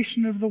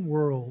creation of the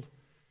world.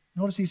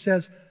 Notice he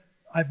says,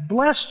 I've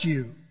blessed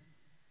you.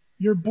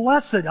 You're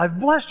blessed. I've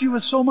blessed you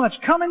with so much.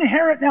 Come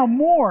inherit now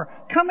more.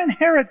 Come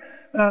inherit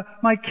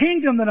my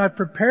kingdom that I've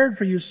prepared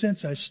for you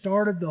since I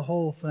started the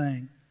whole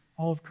thing,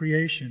 all of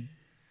creation.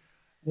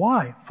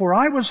 Why? For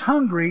I was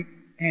hungry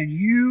and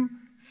you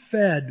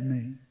fed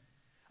me.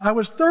 I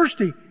was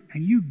thirsty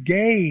and you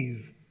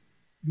gave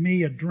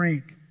me a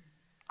drink.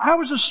 I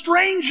was a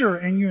stranger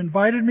and you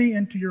invited me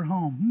into your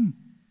home.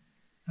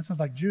 That sounds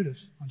like Judas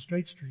on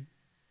Straight Street.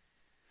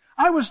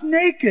 I was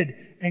naked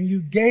and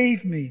you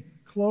gave me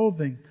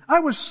clothing. I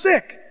was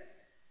sick.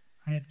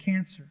 I had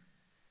cancer.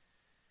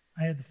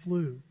 I had the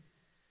flu.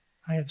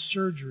 I had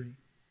surgery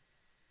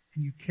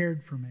and you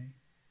cared for me.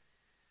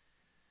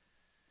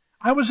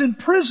 I was in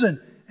prison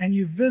and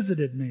you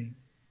visited me.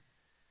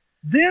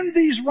 Then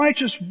these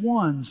righteous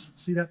ones,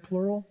 see that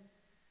plural?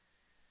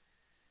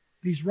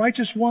 These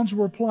righteous ones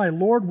will reply,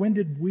 Lord, when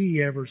did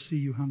we ever see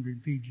you hungry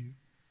and feed you?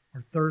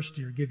 Or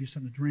thirsty or give you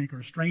something to drink? Or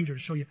a stranger to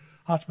show you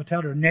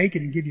hospitality? Or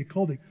naked and give you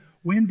clothing?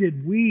 When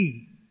did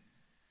we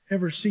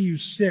ever see you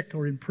sick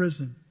or in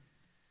prison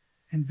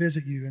and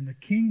visit you? And the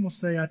king will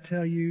say, I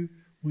tell you,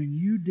 when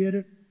you did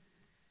it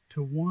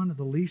to one of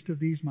the least of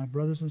these, my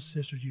brothers and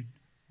sisters, you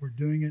were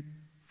doing it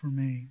for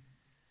me.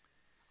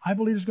 I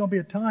believe there's going to be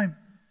a time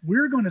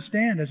we're going to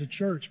stand as a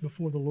church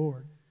before the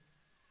Lord.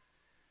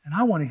 And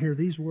I want to hear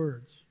these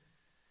words.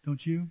 Don't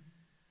you?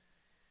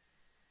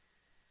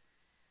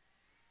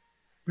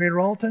 Greater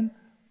Alton,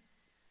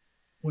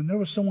 when there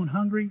was someone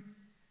hungry,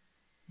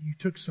 you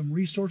took some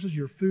resources,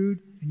 your food,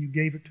 and you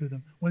gave it to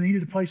them. When they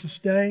needed a place to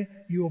stay,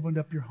 you opened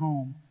up your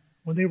home.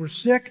 When they were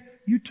sick,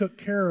 you took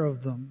care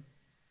of them.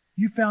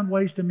 You found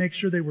ways to make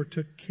sure they were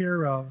took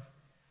care of.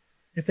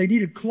 If they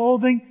needed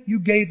clothing, you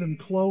gave them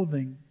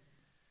clothing.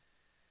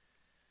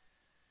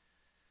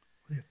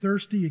 If they're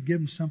thirsty, you give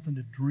them something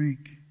to drink.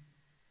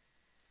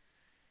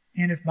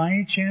 And if by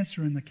any chance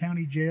they're in the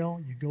county jail,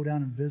 you go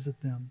down and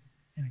visit them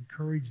and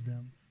encourage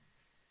them.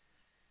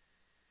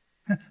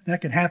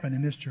 That can happen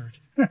in this church.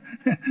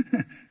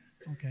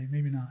 Okay,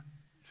 maybe not.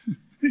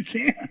 It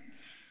can.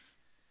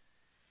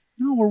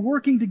 No, we're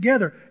working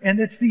together. And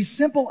it's these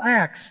simple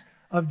acts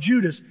of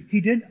Judas.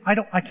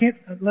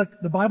 Look,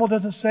 the Bible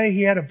doesn't say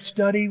he had a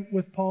study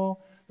with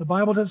Paul. The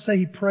Bible doesn't say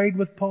he prayed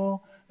with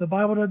Paul. The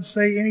Bible doesn't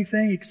say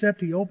anything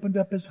except he opened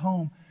up his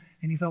home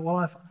and he thought,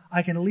 well,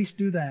 I can at least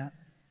do that.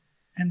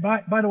 And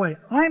by the way,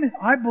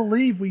 I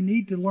believe we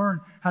need to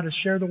learn how to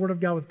share the Word of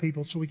God with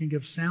people so we can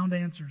give sound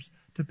answers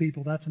to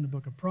people. That's in the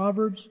book of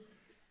Proverbs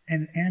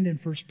and in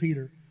 1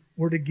 Peter.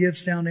 We're to give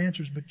sound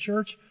answers. But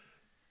church,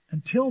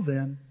 until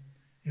then,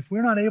 if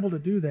we're not able to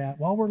do that,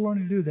 while we're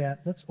learning to do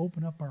that, let's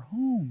open up our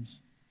homes.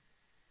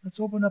 Let's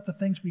open up the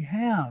things we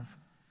have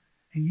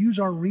and use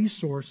our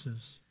resources.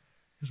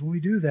 Because when we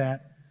do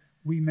that,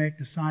 we make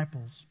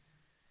disciples.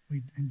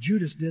 And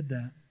Judas did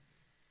that.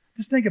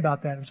 Just think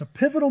about that. It was a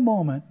pivotal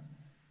moment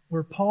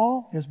where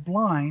Paul is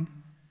blind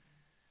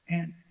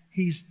and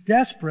he's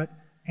desperate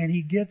and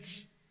he gets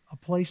a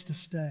place to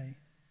stay.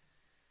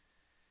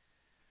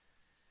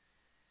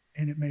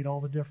 And it made all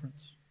the difference.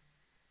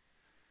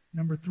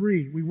 Number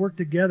 3, we work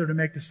together to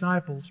make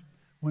disciples.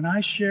 When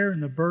I share in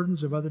the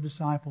burdens of other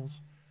disciples,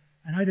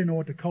 and I didn't know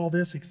what to call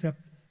this except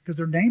because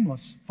they're nameless.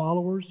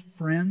 Followers,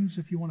 friends,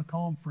 if you want to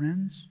call them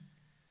friends.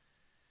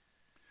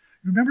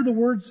 Remember the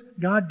words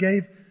God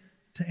gave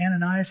to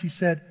Ananias? He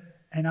said,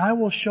 "And I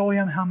will show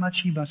him how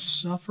much he must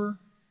suffer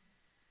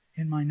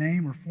in my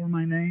name or for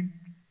my name."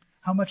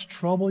 How much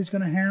trouble he's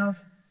going to have.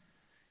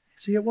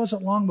 See, it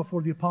wasn't long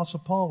before the Apostle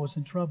Paul was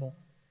in trouble.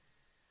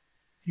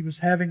 He was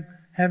having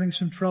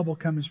some trouble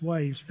come his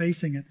way. He was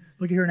facing it.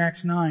 Look here in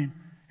Acts 9.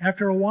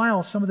 After a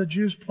while, some of the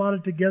Jews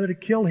plotted together to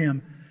kill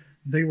him.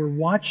 They were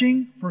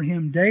watching for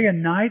him day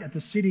and night at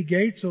the city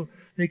gate so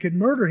they could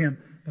murder him.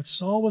 But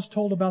Saul was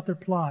told about their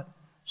plot.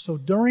 So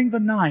during the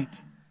night,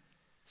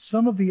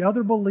 some of the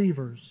other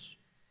believers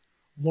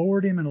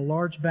lowered him in a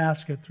large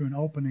basket through an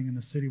opening in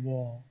the city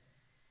wall.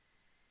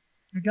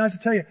 And guys,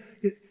 I tell you,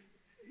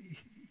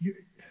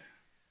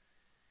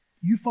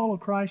 you follow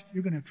Christ,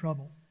 you're going to have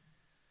trouble.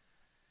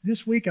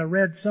 This week I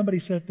read, somebody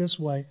said it this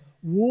way: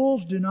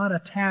 wolves do not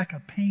attack a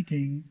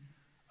painting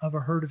of a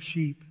herd of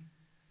sheep.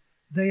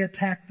 They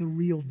attack the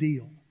real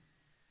deal.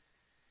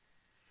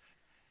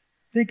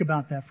 Think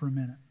about that for a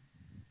minute.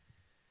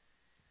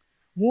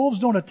 Wolves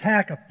don't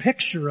attack a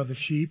picture of a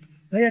sheep.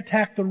 They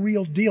attack the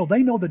real deal.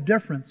 They know the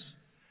difference.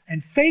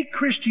 And fake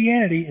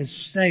Christianity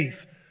is safe.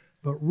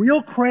 But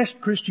real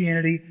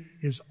Christianity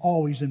is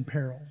always in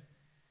peril.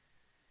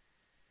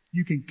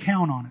 You can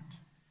count on it.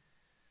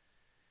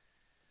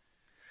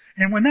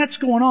 And when that's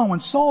going on, when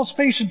Saul's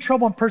facing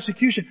trouble and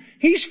persecution,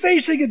 he's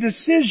facing a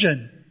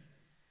decision.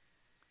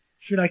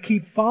 Should I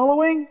keep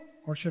following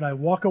or should I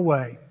walk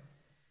away?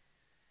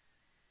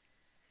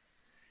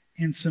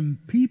 And some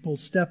people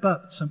step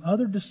up. Some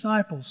other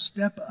disciples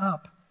step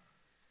up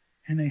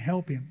and they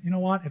help him. You know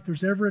what? If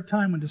there's ever a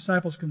time when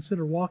disciples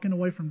consider walking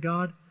away from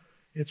God,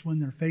 it's when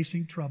they're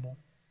facing trouble.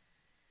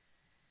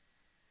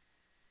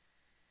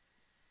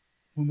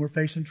 When we're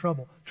facing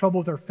trouble. Trouble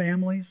with our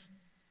families.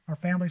 Our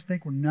families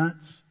think we're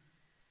nuts.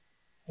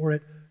 Or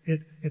it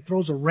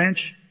throws a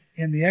wrench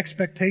in the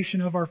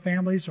expectation of our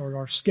families or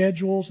our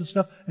schedules and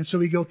stuff. And so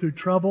we go through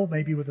trouble,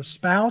 maybe with a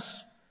spouse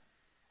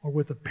or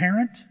with a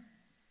parent.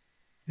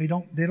 They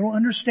don't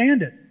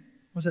understand it.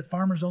 Was it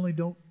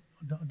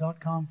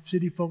FarmersOnly.com?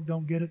 City folk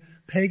don't get it.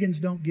 Pagans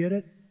don't get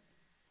it.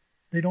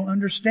 They don't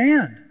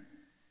understand.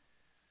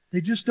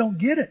 They just don't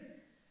get it.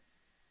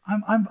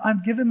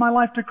 I'm giving my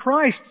life to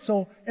Christ,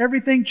 so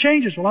everything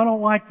changes. Well, I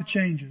don't like the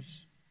changes.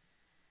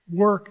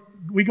 Work.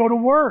 We go to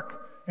work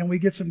and we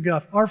get some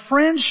guff. Our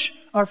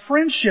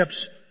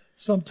friendships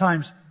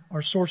sometimes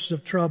are sources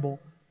of trouble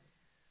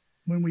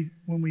when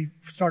we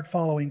start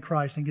following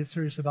Christ and get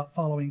serious about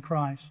following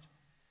Christ.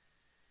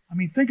 I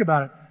mean, think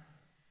about it.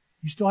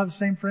 You still have the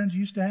same friends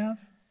you used to have?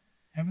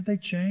 Haven't they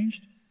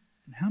changed?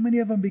 And how many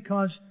of them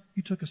because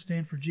you took a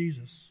stand for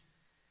Jesus?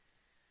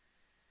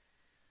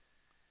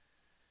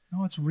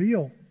 No, it's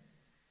real.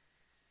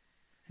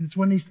 And it's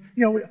when these,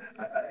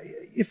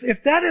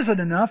 if that isn't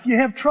enough, you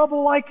have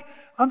trouble like,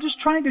 I'm just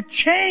trying to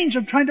change.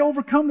 I'm trying to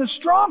overcome this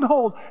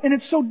stronghold. And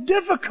it's so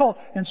difficult.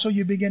 And so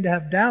you begin to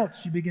have doubts.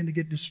 You begin to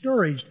get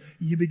discouraged.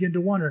 You begin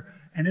to wonder.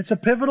 And it's a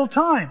pivotal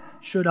time.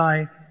 Should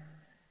I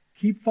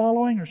keep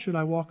following or should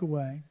I walk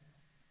away?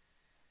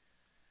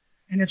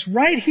 And it's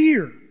right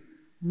here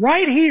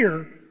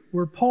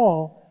where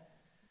Paul,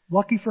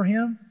 lucky for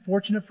him,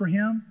 fortunate for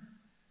him,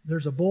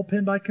 there's a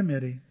bullpen by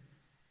committee.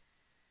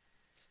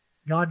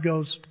 God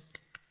goes,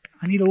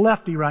 I need a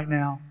lefty right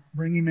now.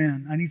 Bring him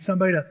in. I need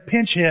somebody to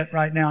pinch hit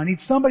right now. I need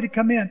somebody to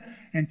come in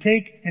and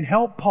take and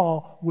help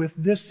Paul with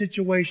this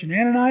situation.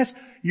 Ananias,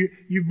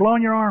 you've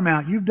blown your arm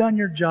out. You've done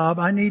your job.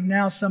 I need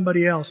now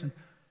somebody else. And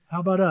how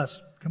about us?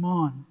 Come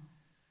on.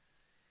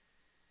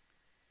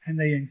 And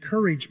they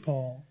encourage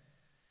Paul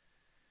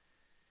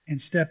and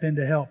step in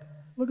to help.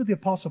 Look at the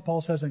Apostle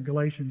Paul says in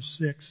Galatians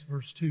 6,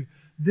 verse 2.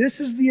 This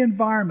is the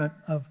environment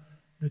of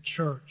the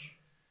church.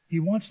 He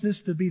wants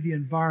this to be the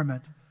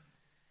environment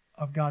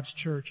of God's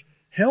church.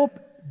 Help,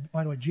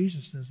 by the way,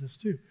 Jesus says this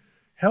too.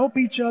 Help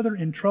each other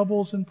in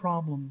troubles and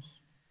problems.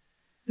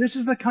 This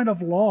is the kind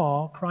of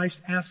law Christ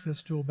asks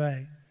us to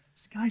obey.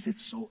 Guys,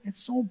 it's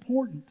so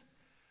important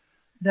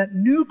that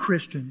new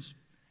Christians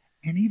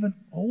and even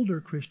older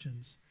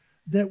Christians,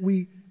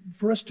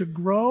 for us to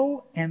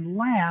grow and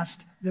last,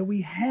 that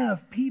we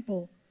have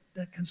people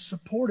that can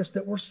support us,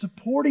 that we're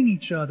supporting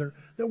each other,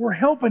 that we're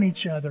helping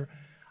each other.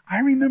 I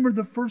remember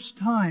the first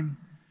time,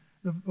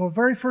 the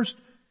very first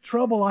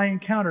trouble I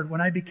encountered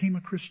when I became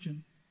a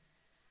Christian.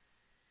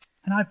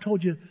 And I've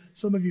told you,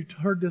 some of you have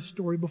heard this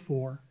story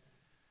before.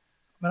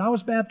 But I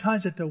was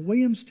baptized at the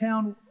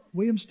Williamstown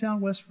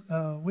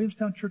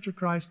Church of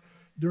Christ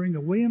during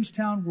the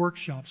Williamstown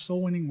workshop,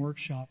 soul winning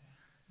workshop,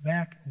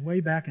 way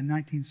back in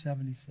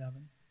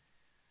 1977.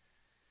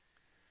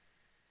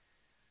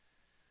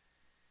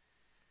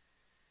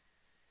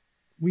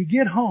 We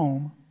get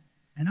home,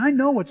 And I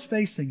know what's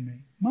facing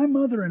me. My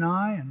mother and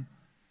I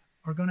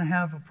are going to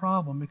have a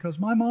problem because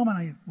my mom and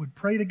I would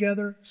pray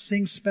together,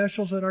 sing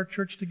specials at our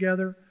church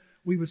together.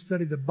 We would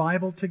study the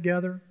Bible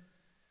together.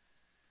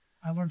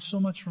 I learned so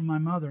much from my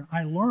mother.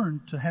 I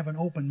learned to have an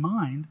open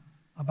mind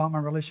about my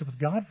relationship with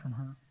God from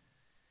her.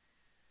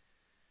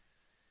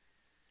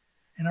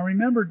 And I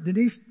remember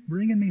Denise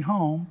bringing me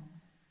home.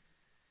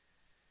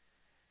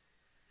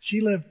 She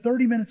lived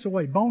 30 minutes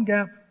away. Bone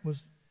Gap was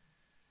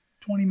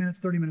 20 minutes,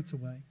 30 minutes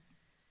away.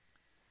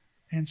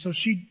 And so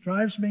she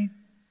drives me,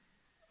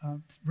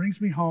 brings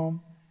me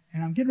home,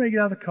 and I'm getting ready to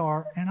get out of the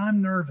car, and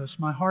I'm nervous.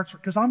 My heart's...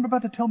 Because I'm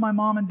about to tell my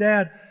mom and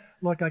dad,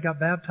 look, I got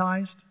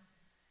baptized.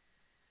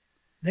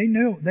 They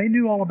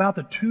knew all about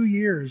the 2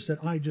 years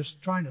that I just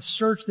trying to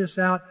search this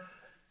out,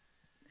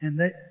 and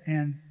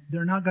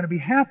they're not going to be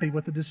happy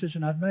with the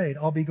decision I've made.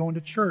 I'll be going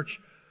to church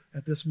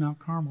at this Mount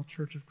Carmel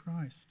Church of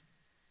Christ.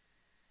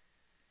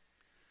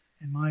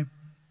 And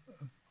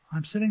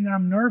I'm sitting there,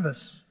 I'm nervous.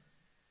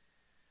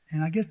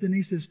 And I guess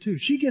Denise is too.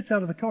 She gets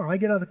out of the car. I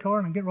get out of the car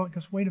and I get right,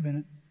 goes, wait a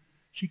minute.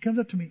 She comes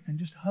up to me and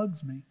just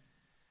hugs me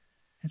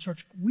and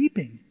starts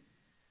weeping.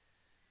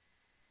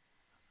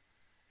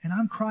 And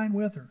I'm crying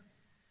with her.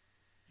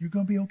 You're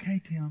going to be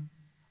okay, Tim.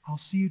 I'll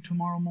see you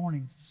tomorrow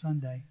morning,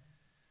 Sunday.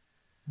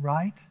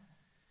 Right?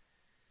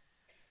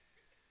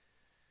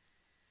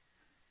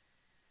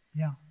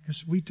 Yeah,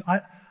 because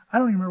I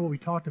don't even remember what we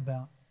talked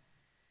about.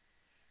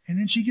 And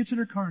then she gets in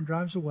her car and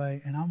drives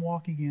away, and I'm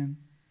walking in.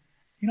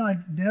 You know, I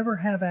never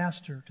have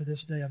asked her to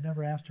this day. I've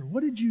never asked her,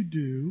 what did you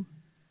do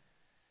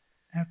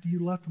after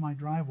you left my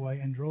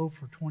driveway and drove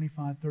for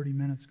 25, 30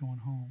 minutes going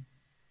home?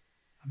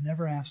 I've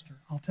never asked her.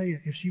 I'll tell you,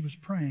 if she was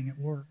praying, it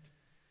worked.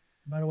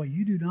 And by the way,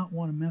 you do not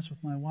want to mess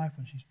with my wife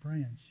when she's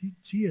praying.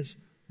 She has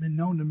been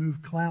known to move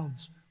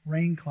clouds,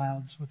 rain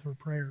clouds, with her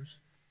prayers.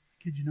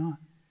 I kid you not.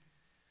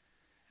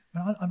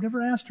 But I've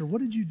never asked her,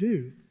 what did you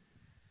do?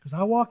 Because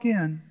I walk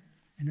in,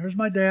 and there's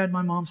my dad,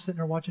 my mom sitting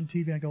there watching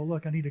TV. I go,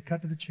 look, I need to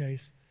cut to the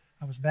chase.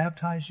 I was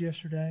baptized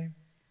yesterday,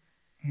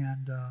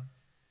 and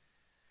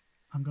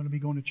I'm going to be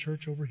going to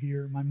church over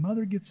here. My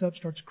mother gets up,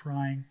 starts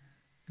crying,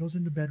 goes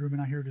into the bedroom,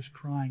 and I hear just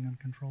crying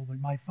uncontrollably.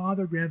 My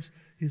father grabs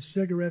his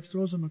cigarettes,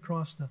 throws them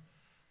across the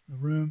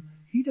room.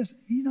 He's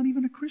not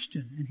even a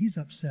Christian, and he's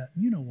upset.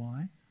 And you know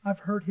why? I've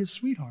hurt his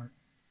sweetheart.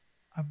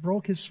 I've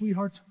broke his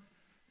sweetheart's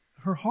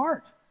her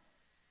heart.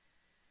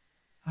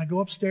 I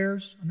go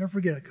upstairs. I'll never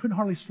forget. I couldn't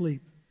hardly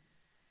sleep.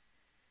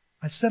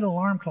 I set an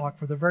alarm clock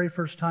for the very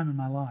first time in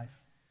my life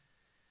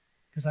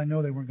because I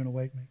know they weren't going to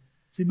wake me.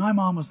 See, my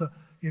mom was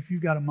if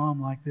you've got a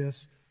mom like this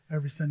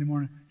every Sunday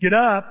morning, get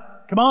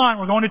up, come on,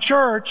 we're going to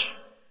church.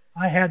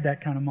 I had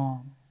that kind of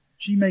mom.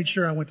 She made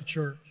sure I went to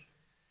church.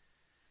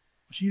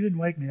 She didn't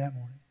wake me that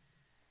morning.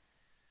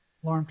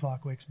 Alarm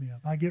clock wakes me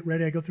up. I get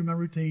ready, I go through my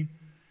routine,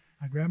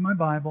 I grab my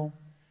Bible,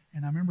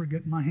 and I remember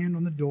getting my hand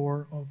on the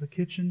door of the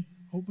kitchen,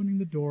 opening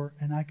the door,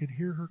 and I could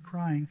hear her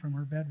crying from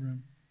her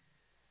bedroom.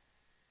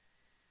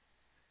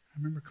 I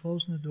remember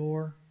closing the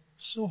door.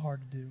 So hard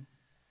to do.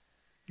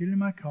 Get in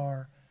my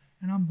car,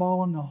 and I'm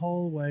bawling the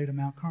whole way to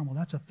Mount Carmel.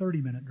 That's a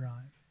 30-minute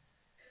drive.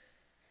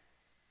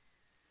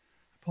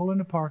 I pull in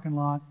the parking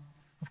lot.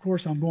 Of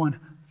course, I'm going,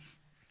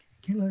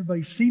 can't let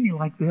everybody see me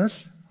like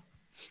this.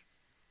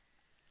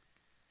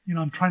 You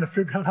know, I'm trying to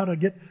figure out how to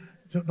get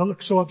to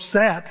look so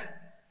upset.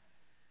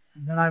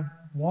 And then I'm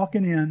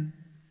walking in,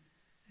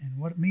 and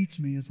what meets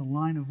me is a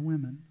line of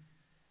women.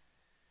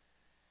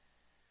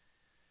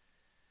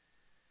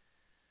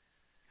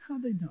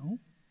 How'd they know?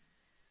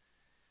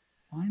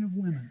 Line of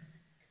women.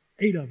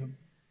 8 of them.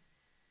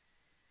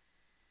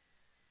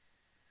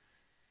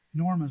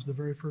 Norma's the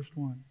very first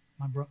one.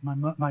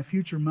 My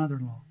future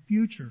mother-in-law.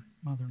 Future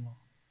mother-in-law.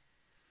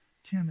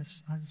 Tim,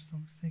 I just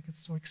don't think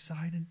it's so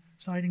exciting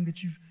that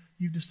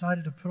you've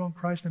decided to put on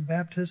Christ in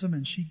baptism,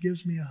 and she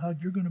gives me a hug.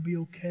 You're going to be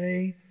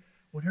okay.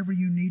 Whatever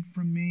you need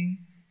from me,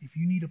 if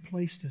you need a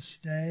place to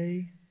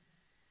stay.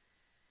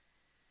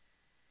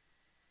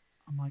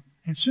 I'm like,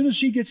 and as soon as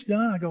she gets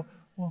done, I go,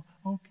 well,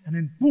 okay. And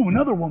then, boom,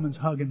 another woman's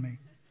hugging me.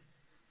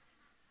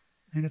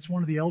 And it's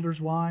one of the elders'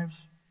 wives,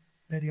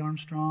 Betty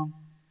Armstrong.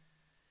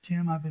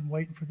 Tim, I've been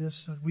waiting for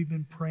this. We've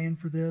been praying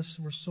for this.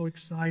 We're so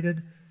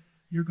excited.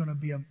 You're going to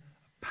be a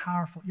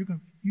powerful.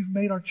 You've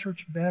made our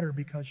church better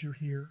because you're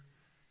here.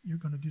 You're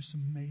going to do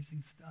some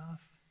amazing stuff.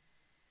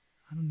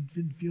 I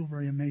didn't feel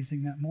very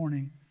amazing that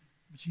morning,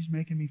 but she's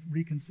making me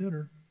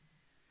reconsider.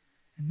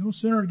 And no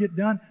sooner to get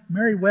done,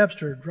 Mary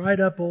Webster, dried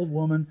up old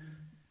woman,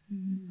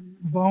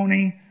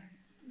 bony.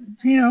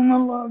 Tim, I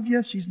love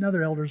you. She's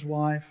another elder's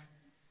wife.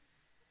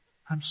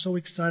 I'm so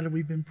excited.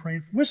 We've been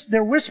praying.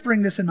 They're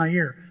whispering this in my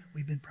ear.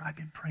 I've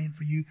been praying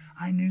for you.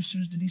 I knew as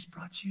soon as Denise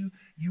brought you,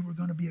 you were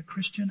going to be a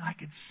Christian. I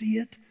could see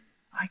it.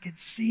 I go,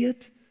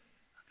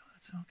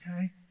 that's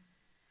okay.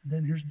 And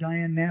then here's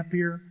Diane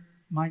Napier,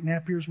 Mike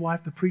Napier's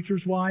wife, the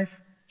preacher's wife.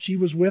 She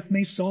was with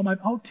me, saw my,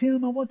 oh,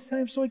 Tim, I want to tell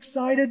you, I'm so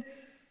excited.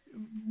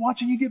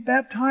 watching you get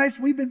baptized.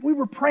 We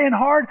were praying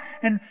hard,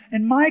 and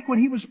Mike, when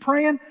he was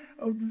praying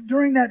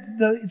during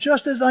that,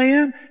 just as I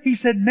am, he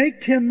said,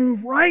 make Tim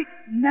move right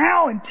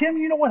now. And Tim,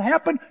 you know what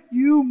happened?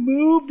 You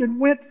moved and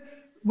went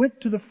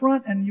to the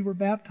front, and you were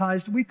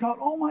baptized. We thought,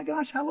 oh my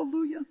gosh,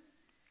 hallelujah.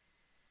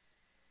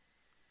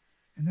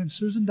 And then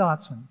Susan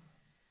Dotson.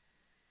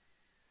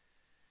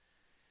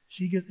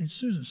 And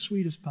Susan's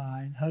sweet as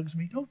pie and hugs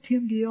me. Oh,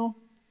 Tim Gill,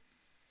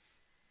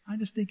 I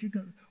just think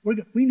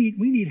we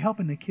need help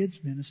in the kids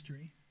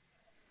ministry.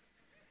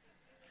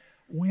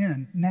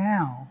 When?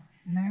 Now?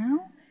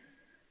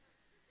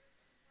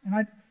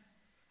 And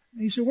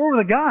he said, where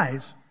were the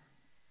guys?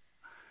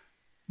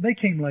 They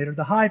came later.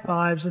 The high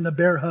fives and the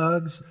bear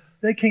hugs,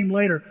 they came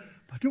later.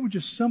 But there was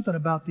just something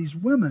about these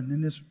women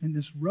in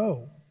this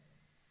row.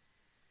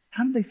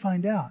 How did they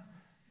find out?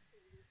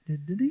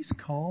 Did Denise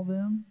call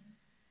them?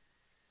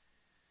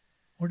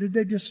 Or did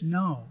they just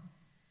know?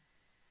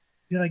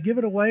 Did I give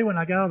it away when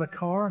I got out of the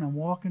car and I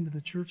walk into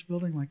the church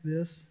building like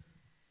this?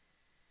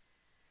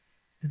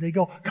 Did they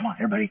go, come on,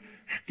 everybody,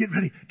 get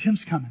ready.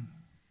 Tim's coming.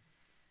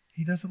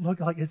 He doesn't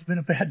look like it's been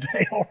a bad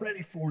day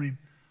already for him.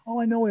 All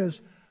I know is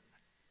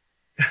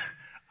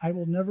I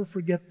will never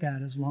forget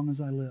that as long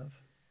as I live.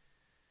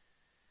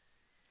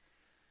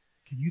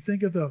 Can you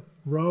think of the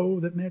row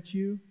that met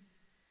you?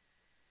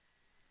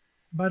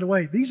 By the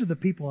way, these are the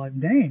people I've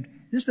named.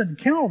 This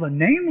doesn't count all the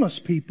nameless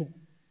people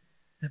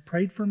that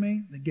prayed for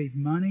me, that gave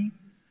money,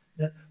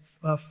 that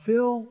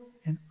Phil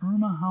and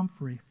Irma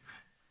Humphrey.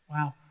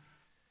 Wow,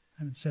 I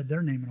haven't said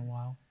their name in a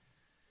while.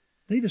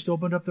 They just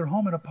opened up their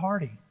home at a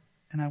party,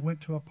 and I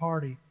went to a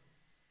party,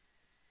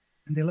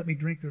 and they let me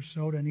drink their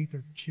soda and eat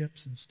their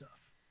chips and stuff.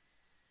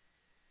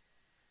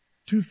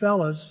 2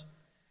 fellas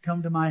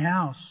come to my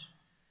house.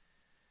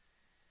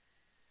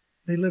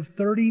 They live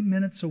 30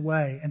 minutes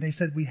away, and they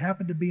said, we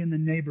happen to be in the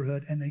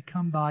neighborhood, and they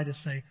come by to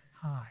say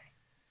hi.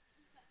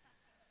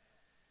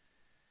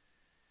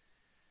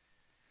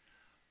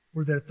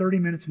 We're there 30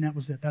 minutes, and that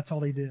was it. That's all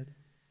they did.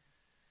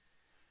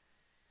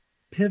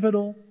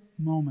 Pivotal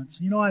moments.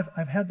 You know,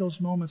 I've had those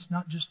moments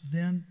not just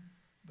then,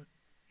 but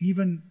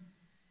even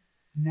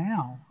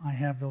now I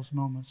have those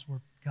moments where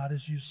God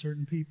has used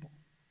certain people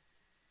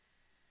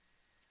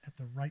at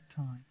the right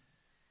time.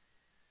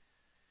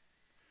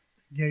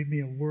 Gave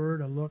me a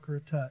word, a look, or a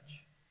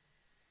touch.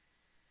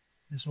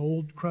 This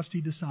old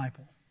crusty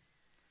disciple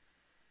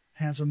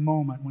has a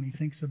moment when he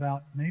thinks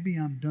about, maybe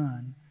I'm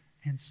done,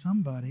 and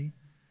somebody,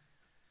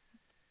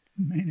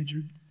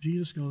 manager,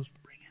 Jesus goes,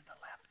 bring in the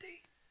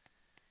lefty.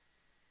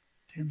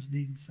 Tim's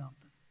needing something.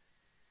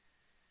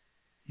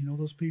 You know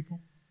those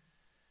people?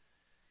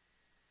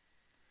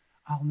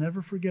 I'll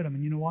never forget them.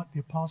 And you know what?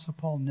 The Apostle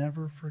Paul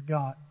never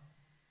forgot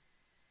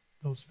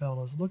those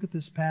fellows. Look at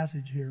this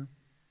passage here.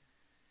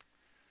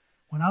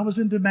 When I was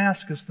in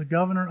Damascus, the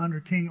governor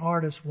under King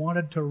Ardas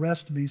wanted to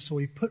arrest me, so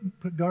he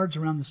put guards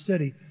around the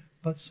city.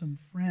 But some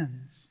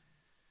friends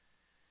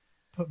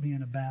put me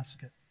in a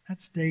basket.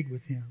 That stayed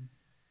with him.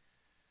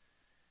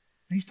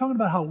 And he's talking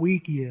about how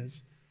weak he is,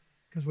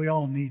 because we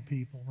all need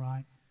people,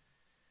 right?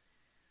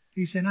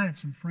 He's saying, I had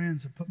some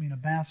friends that put me in a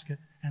basket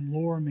and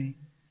lowered me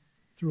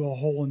through a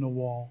hole in the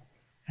wall,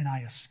 and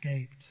I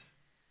escaped.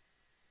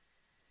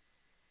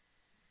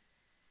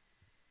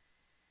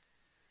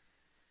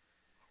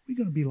 Are we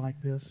going to be like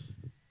this?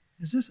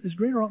 Is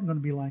Greater Alton going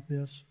to be like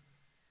this?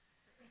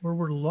 Where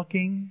we're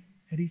looking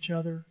at each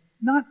other,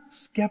 not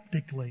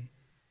skeptically,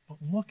 but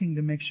looking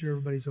to make sure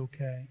everybody's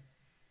okay.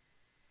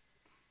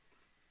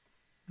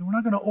 And we're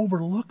not going to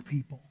overlook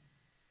people.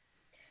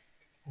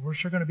 But we're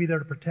sure going to be there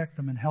to protect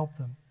them and help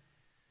them.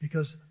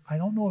 Because I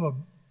don't know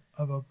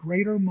of a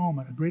greater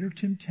moment, a greater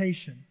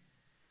temptation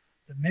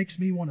that makes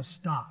me want to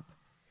stop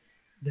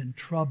than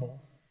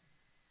trouble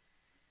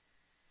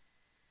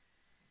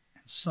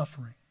and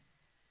suffering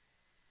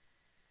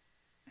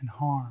and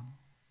harm.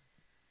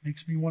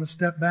 Makes me want to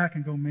step back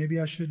and go, maybe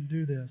I shouldn't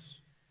do this.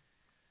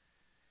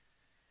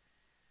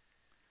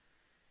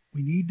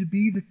 We need to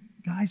be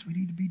we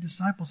need to be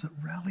disciples that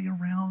rally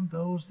around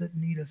those that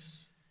need us.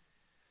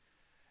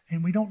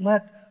 And we don't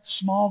let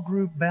small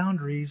group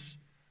boundaries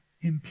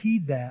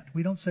impede that.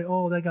 We don't say,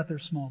 oh, they got their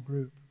small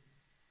group.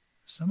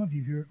 Some of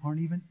you here aren't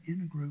even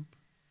in a group.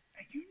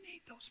 And you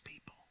need those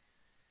people.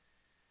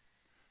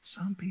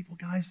 Some people,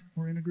 guys,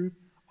 who are in a group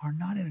are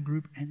not in a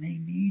group, and they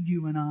need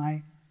you and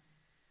I.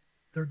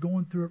 They're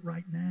going through it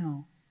right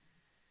now.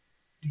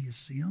 Do you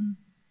see them?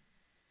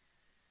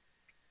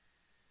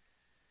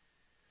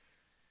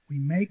 We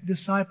make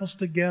disciples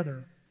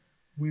together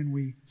when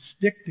we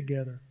stick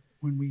together,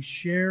 when we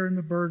share in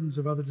the burdens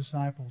of other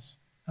disciples.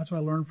 That's what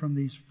I learned from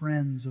these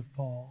friends of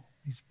Paul,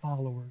 these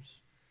followers,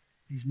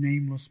 these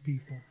nameless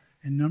people.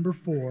 And number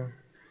 4,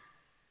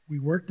 we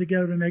work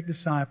together to make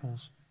disciples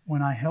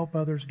when I help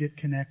others get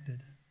connected.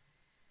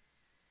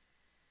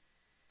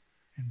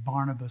 And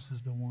Barnabas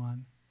is the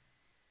one.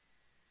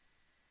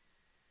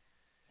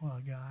 What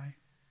a guy.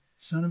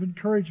 Son of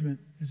Encouragement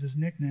is his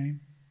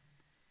nickname.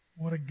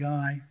 What a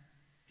guy.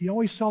 He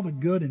always saw the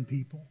good in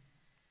people.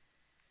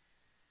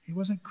 He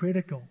wasn't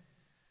critical.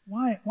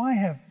 Why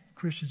have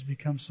Christians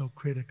become so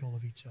critical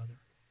of each other?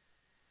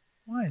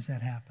 Why does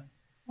that happen?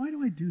 Why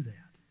do I do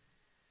that?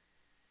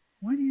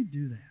 Why do you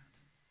do that?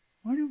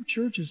 Why do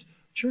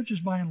churches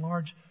by and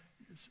large,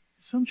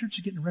 some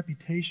churches get a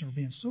reputation for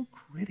being so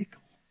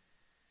critical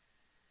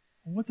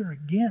of what they're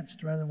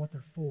against rather than what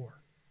they're for?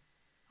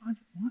 I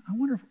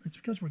wonder if it's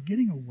because we're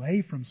getting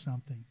away from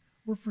something.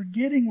 We're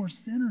forgetting we're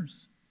sinners,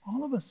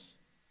 all of us.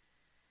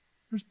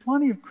 There's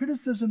plenty of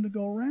criticism to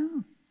go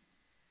around.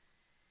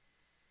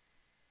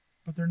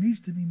 But there needs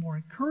to be more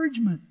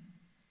encouragement,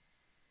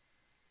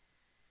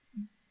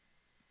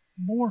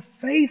 more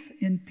faith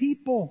in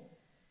people.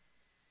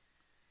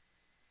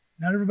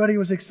 Not everybody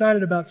was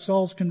excited about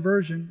Saul's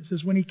conversion. It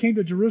says when he came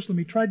to Jerusalem,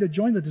 he tried to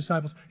join the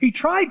disciples. He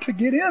tried to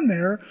get in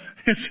there,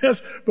 it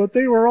says, but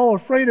they were all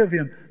afraid of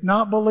him,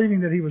 not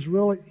believing that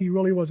he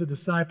really was a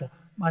disciple.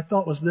 My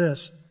thought was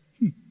this.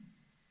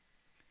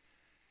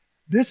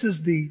 This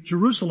is the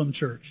Jerusalem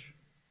church.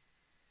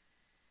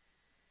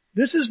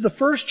 This is the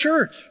first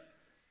church.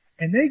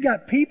 And they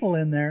got people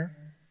in there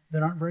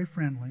that aren't very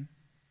friendly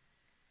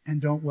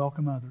and don't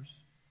welcome others.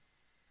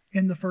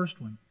 In the first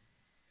one.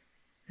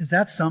 Is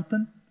that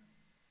something?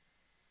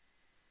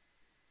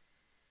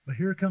 But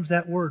here comes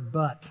that word,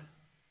 but.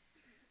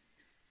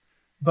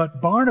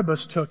 But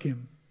Barnabas took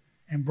him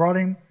and brought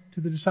him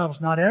to the disciples.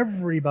 Not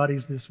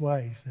everybody's this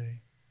way, you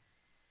see.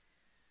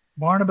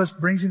 Barnabas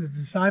brings him to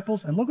the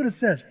disciples, and look what it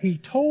says. He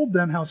told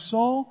them how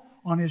Saul,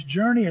 on his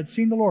journey, had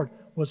seen the Lord.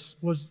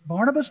 Was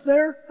Barnabas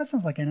there? That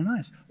sounds like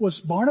Ananias. Was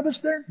Barnabas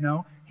there?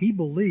 No. He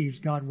believes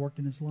God worked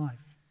in his life.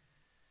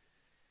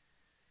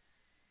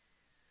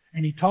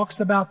 And he talks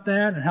about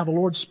that and how the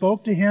Lord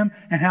spoke to him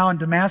and how in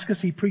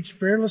Damascus he preached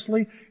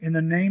fearlessly in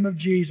the name of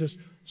Jesus.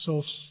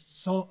 So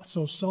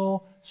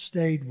Saul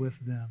stayed with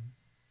them.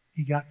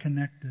 He got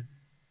connected.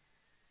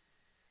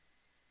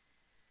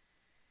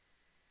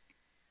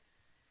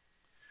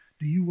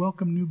 Do you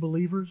welcome new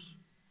believers?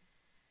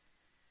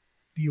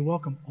 Do you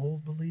welcome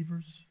old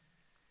believers?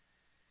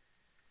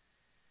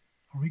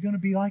 Are we going to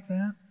be like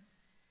that?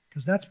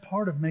 Because that's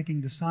part of making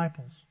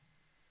disciples.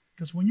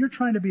 Because when you're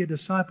trying to be a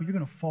disciple, you're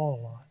going to fall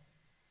a lot.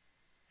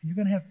 And you're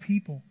going to have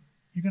people.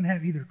 You're going to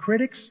have either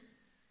critics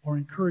or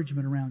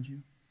encouragement around you.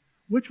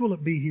 Which will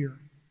it be here?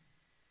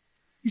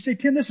 You say,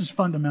 Tim, this is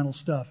fundamental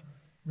stuff.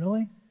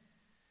 Really?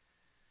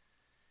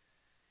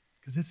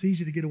 Because it's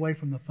easy to get away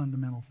from the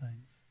fundamental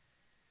things.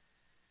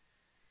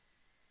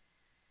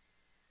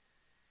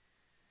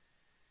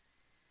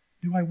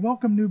 Do I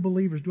welcome new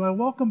believers? Do I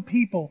welcome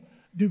people?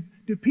 Do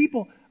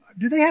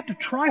they have to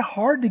try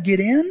hard to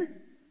get in?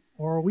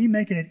 Or are we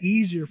making it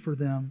easier for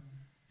them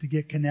to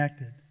get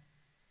connected?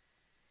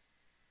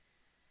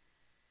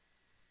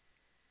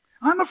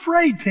 I'm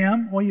afraid,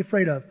 Tim. What are you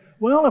afraid of?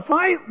 Well, if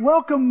I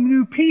welcome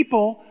new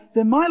people,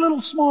 then my little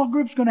small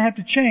group's going to have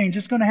to change.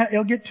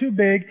 It'll get too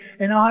big,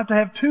 and I'll have to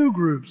have two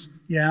groups.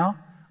 Yeah?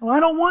 Well, I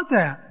don't want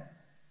that.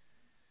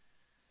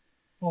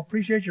 Well,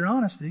 appreciate your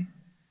honesty,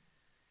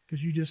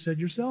 because you just said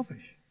you're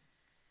selfish.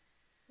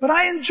 But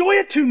I enjoy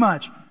it too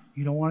much.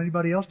 You don't want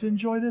anybody else to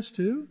enjoy this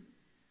too?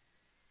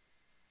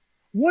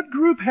 What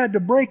group had to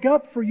break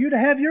up for you to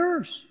have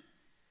yours?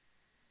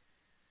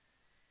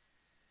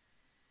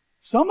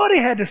 Somebody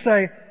had to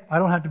say, I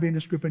don't have to be in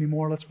this group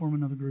anymore. Let's form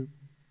another group.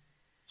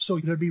 So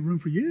there'd be room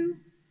for you.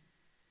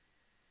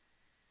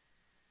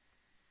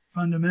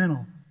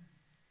 Fundamental.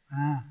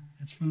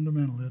 It's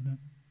fundamental, isn't it?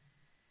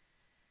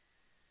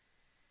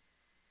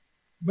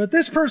 But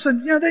this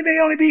person, they may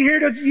only be here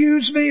to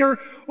use me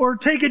or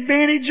take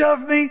advantage of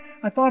me.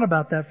 I thought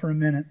about that for a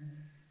minute.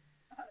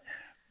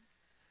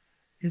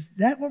 Is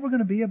that what we're going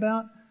to be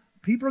about?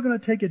 People are going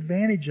to take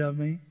advantage of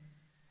me,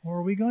 or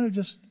are we going to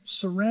just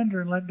surrender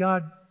and let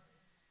God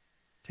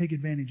take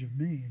advantage of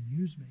me and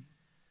use me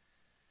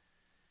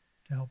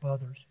to help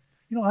others?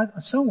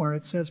 Somewhere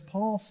it says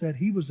Paul said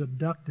he was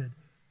abducted,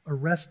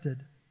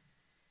 arrested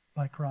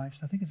by Christ.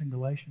 I think it's in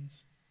Galatians.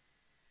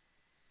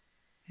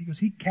 He goes,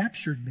 He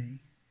captured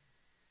me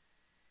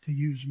to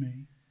use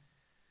me.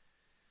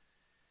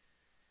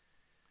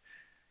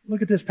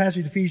 Look at this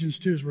passage, Ephesians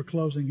 2, as we're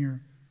closing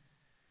here.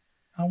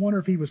 I wonder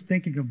if he was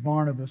thinking of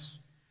Barnabas.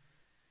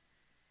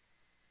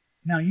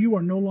 Now you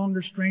are no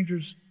longer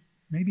strangers,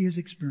 maybe his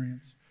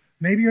experience.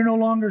 Maybe you're no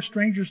longer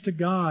strangers to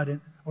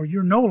God, or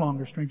you're no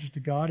longer strangers to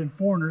God and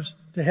foreigners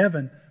to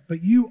heaven,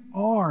 but you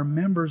are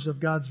members of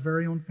God's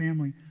very own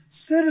family,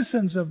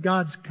 citizens of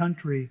God's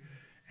country,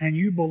 and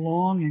you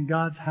belong in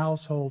God's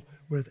household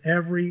with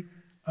every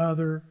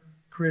other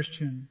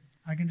Christian.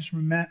 I can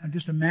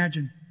just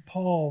imagine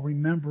Paul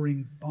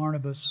remembering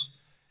Barnabas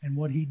and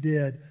what he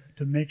did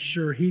to make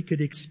sure he could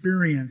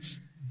experience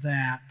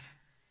that.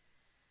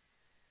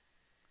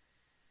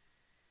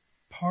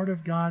 Part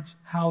of God's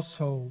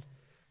household.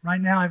 Right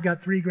now I've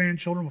got 3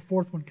 grandchildren, a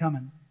 4th one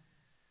coming.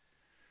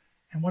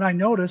 And what I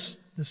notice,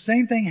 the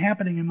same thing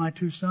happening in my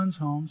 2 sons'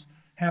 homes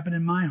happened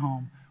in my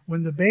home.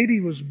 When the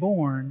baby was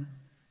born,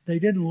 they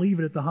didn't leave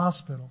it at the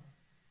hospital.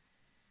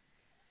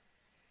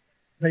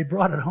 They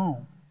brought it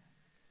home.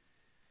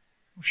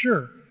 Well,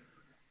 sure.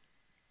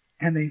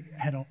 And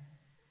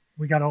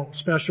we got a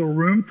special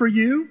room for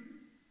you.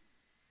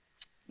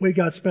 We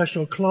got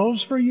special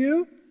clothes for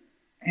you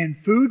and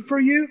food for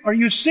you. Are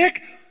you sick?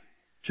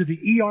 To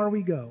the ER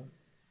we go.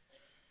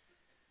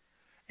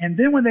 And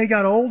then when they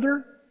got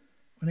older,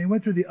 when they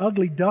went through the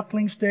ugly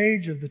duckling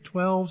stage of the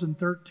 12s and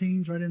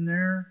 13s right in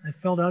there, they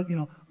felt out,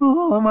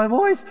 oh, my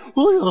voice,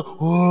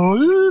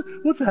 oh,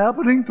 what's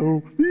happening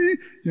to me,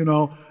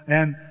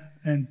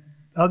 and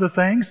other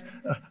things.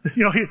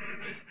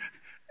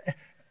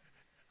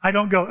 I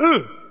don't go,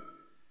 ooh,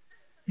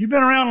 you've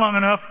been around long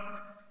enough.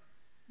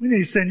 We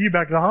need to send you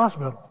back to the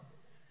hospital.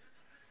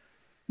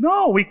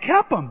 No, we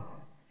kept them.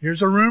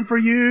 Here's a room for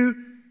you.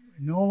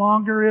 No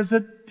longer is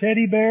it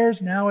teddy bears.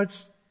 Now it's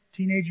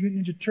Teenage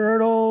Mutant Ninja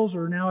Turtles,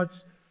 or now it's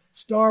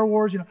Star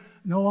Wars.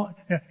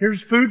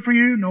 Here's food for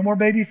you. No more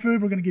baby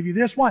food. We're going to give you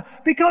this. Why?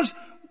 Because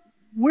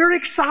we're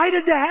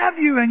excited to have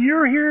you, and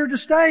you're here to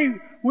stay.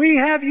 We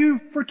have you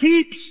for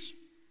keeps.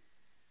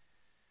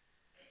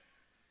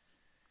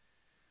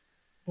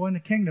 Boy, in the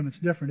kingdom, it's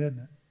different, isn't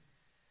it?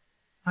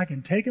 I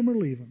can take them or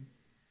leave them.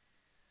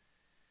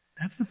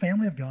 That's the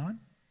family of God.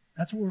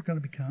 That's what we're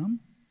going to become.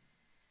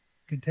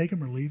 You can take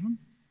them or leave them.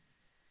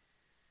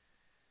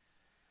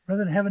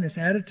 Rather than having this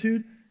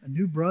attitude, a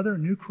new brother, a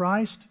new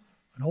Christ,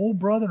 an old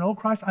brother, an old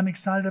Christ, I'm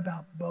excited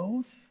about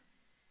both.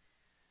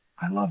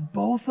 I love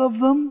both of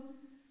them.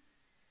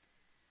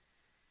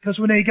 Because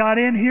when they got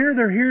in here,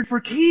 they're here for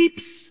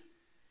keeps.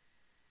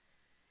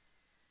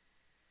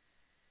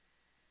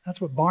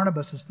 That's what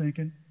Barnabas is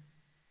thinking.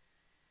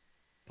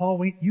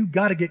 Paul, you've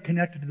got to get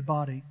connected to the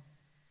body.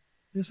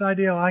 This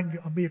idea,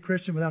 I'll be a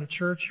Christian without a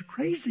church, you're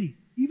crazy.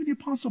 Even the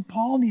Apostle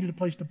Paul needed a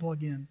place to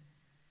plug in.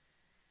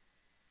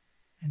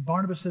 And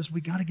Barnabas says,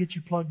 we got to get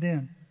you plugged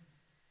in.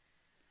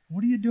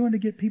 What are you doing to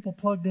get people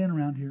plugged in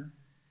around here?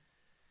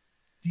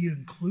 Do you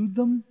include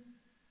them?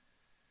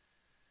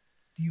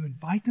 Do you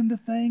invite them to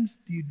things?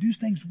 Do you do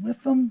things with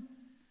them?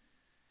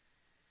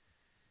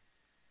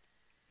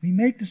 We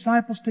make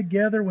disciples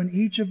together when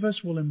each of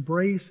us will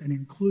embrace and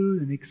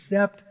include and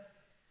accept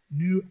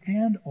new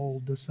and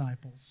old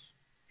disciples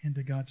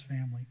into God's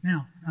family.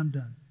 Now, I'm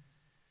done.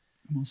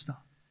 I'm going to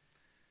stop.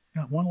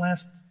 Got one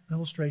last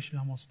illustration.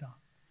 I'm going to stop.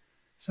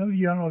 Some of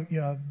you, I don't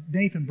know,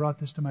 Nathan brought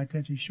this to my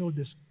attention. He showed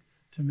this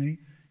to me.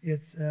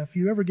 It's if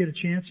you ever get a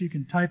chance, you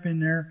can type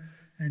in there,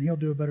 and he'll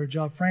do a better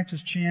job.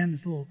 Francis Chan,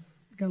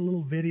 got a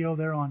little video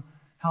there on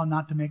how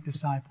not to make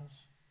disciples.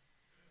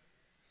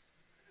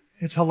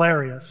 It's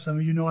hilarious. Some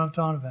of you know what I'm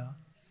talking about.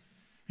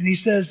 And he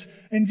says,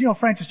 and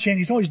Francis Chan,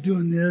 he's always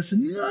doing this,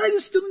 and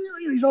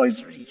he's always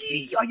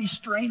like he's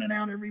straining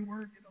out every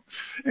word,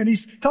 And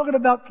he's talking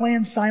about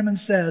playing Simon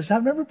Says. I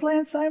remember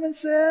playing Simon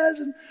Says,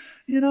 and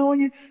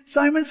when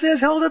Simon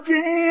Says, hold up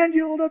your hand,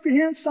 you hold up your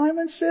hand.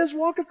 Simon Says,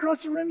 walk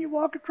across the room, you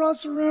walk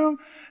across the room.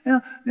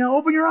 Now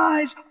open your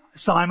eyes.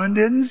 Simon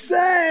didn't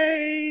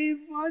say,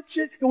 watch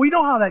it. And we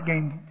know how that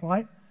game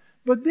played.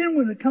 But then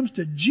when it comes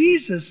to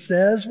Jesus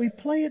Says, we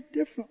play it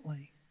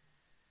differently.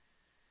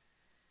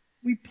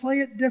 We play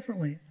it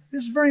differently.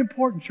 This is very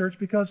important, church,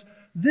 because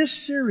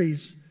this series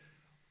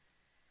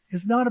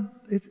is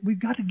we've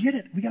got to get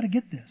it. We've got to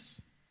get this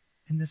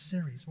in this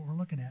series, what we're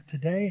looking at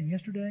today and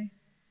yesterday,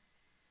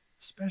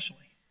 especially.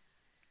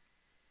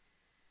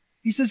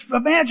 He says,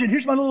 imagine,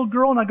 here's my little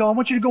girl, and I go, I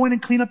want you to go in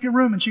and clean up your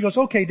room. And she goes,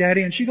 okay,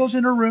 Daddy. And she goes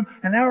in her room,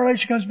 and an hour later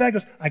she comes back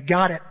and goes, I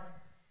got it.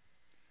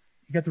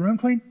 You got the room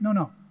clean?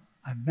 No.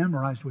 I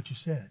memorized what you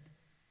said.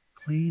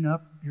 Clean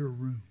up your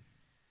room.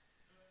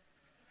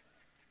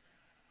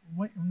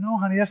 Wait, no,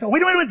 honey, that's not.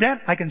 Wait,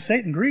 Dad. I can say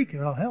it in Greek.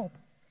 It'll help.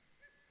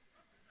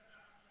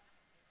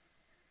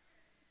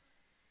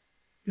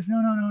 He goes,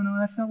 no,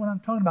 that's not what I'm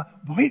talking about.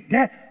 Wait,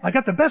 Dad, I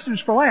got the best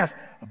news for last.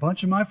 A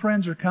bunch of my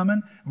friends are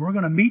coming, and we're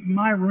going to meet in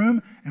my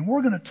room, and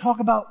we're going to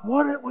talk about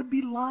what it would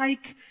be like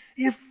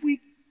if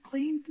we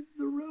cleaned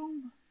the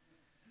room.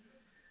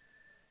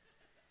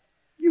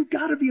 You've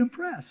got to be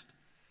impressed.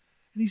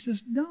 And he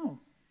says, no,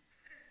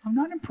 I'm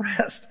not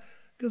impressed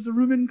because the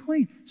room isn't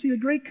clean. See, the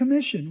Great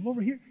Commission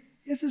over here,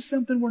 this is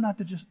something we're not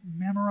to just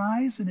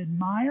memorize and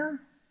admire.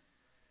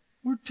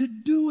 We're to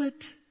do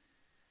it.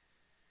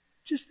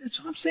 That's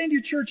what I'm saying to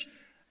you, church.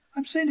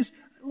 I'm saying this.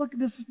 Look,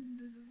 this is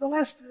the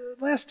last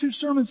two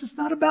sermons. It's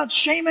not about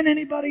shaming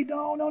anybody.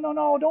 No.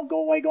 Don't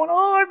go away going,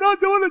 oh, I'm not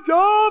doing the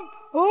job.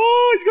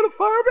 Oh, he's going to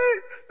fire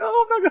me. No,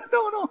 I'm not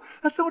going to. No.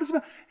 That's not what it's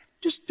about.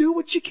 Just do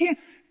what you can.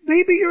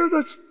 Maybe you're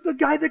the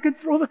guy that can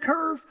throw the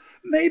curve.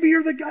 Maybe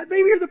you're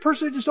the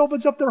person that just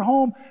opens up their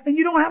home and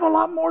you don't have a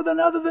lot more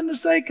other than to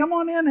say, come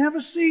on in, have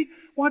a seat,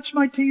 watch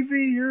my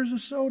TV, here's a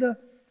soda.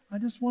 I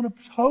just want to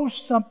host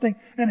something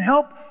and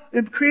help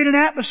and create an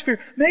atmosphere.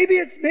 Maybe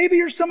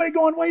you're somebody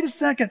going, wait a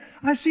second,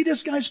 I see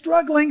this guy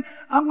struggling.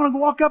 I'm going to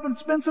walk up and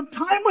spend some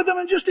time with him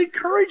and just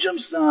encourage him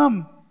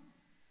some.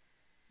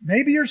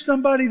 Maybe you're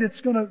somebody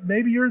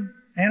maybe you're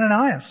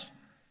Ananias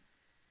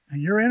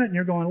and you're in it and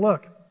you're going,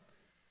 look,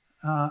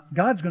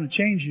 God's going to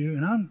change you,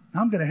 and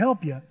I'm going to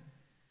help you.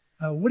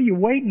 What are you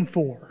waiting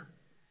for?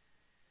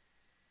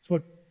 That's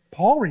what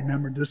Paul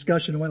remembered. The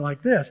discussion went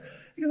like this.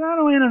 He goes, I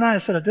know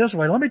Ananias said it this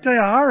way. Let me tell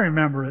you how I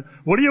remember it.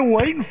 What are you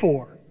waiting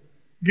for?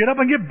 Get up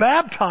and get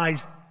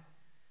baptized.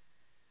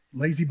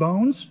 Lazy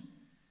bones?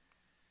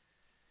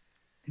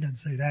 He doesn't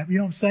say that. You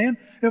know what I'm saying?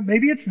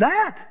 Maybe it's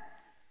that.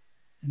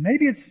 And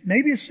maybe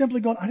it's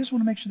simply going, I just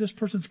want to make sure this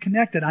person's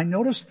connected. I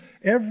notice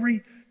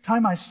every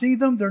time I see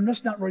them, they're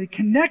just not really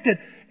connected.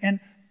 And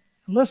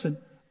listen,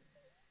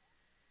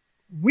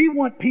 we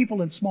want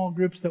people in small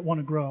groups that want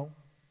to grow.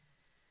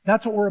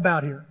 That's what we're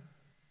about here.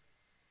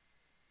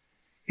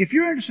 If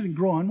you're interested in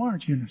growing, why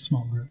aren't you in a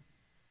small group?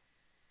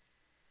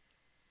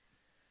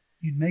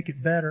 You'd make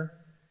it better,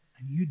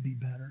 and you'd be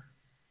better.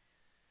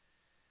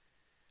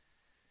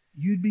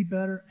 You'd be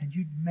better, and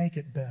you'd make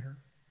it better.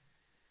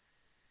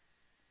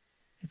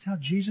 It's how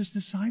Jesus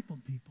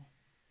discipled people.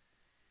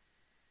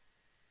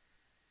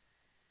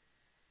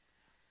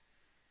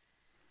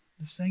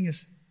 The saying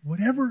is,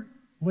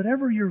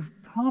 whatever you're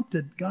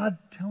prompted, God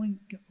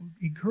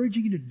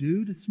encouraging you to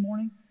do this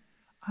morning,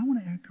 I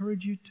want to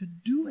encourage you to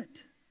do it.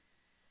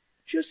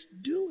 Just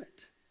do it.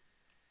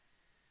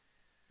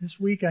 This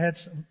week I had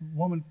a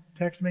woman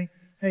text me,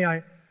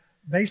 hey,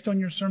 based on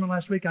your sermon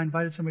last week, I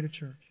invited somebody to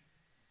church.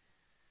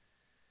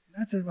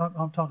 That's what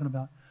I'm talking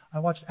about. I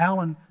watched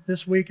Alan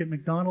this week at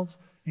McDonald's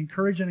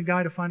encouraging a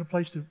guy to find a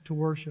place to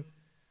worship.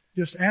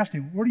 Just asked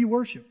him, where do you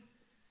worship?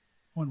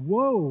 I went,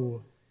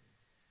 whoa.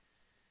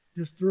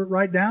 Just threw it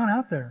right down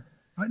out there,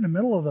 right in the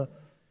middle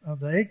of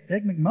the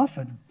egg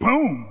McMuffin.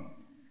 Boom!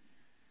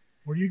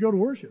 Where do you go to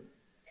worship?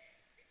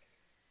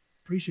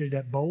 Appreciated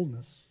that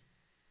boldness.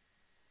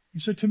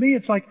 And so to me,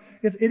 it's like,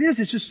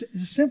 it's just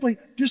simply,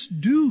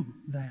 just do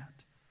that.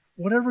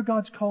 Whatever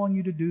God's calling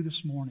you to do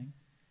this morning,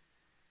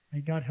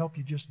 may God help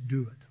you just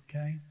do it,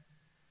 okay?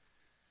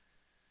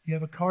 You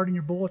have a card in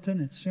your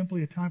bulletin. It's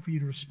simply a time for you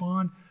to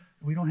respond.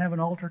 If we don't have an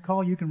altar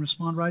call, you can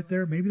respond right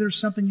there. Maybe there's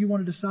something you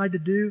want to decide to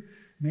do.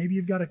 Maybe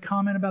you've got a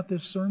comment about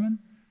this sermon.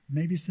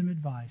 Maybe some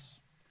advice.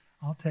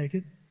 I'll take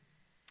it.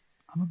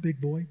 I'm a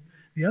big boy.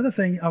 The other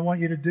thing I want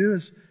you to do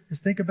is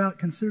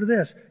consider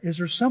this. Is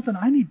there something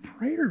I need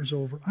prayers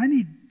over? I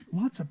need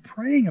lots of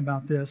praying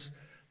about this.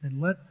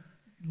 Then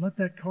let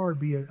that card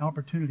be an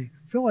opportunity.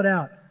 Fill it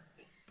out.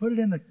 Put it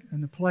in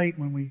the plate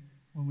when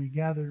we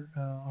gather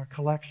our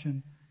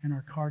collection and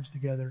our cards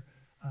together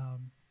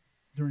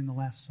during the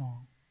last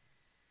song.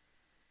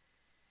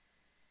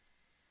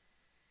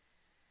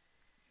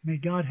 May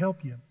God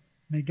help you.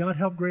 May God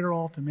help Greater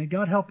Alton. May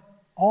God help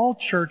all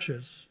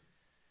churches,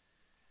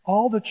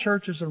 all the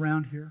churches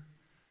around here,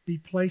 be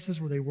places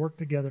where they work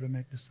together to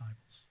make disciples.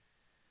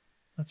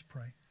 Let's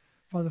pray.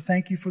 Father,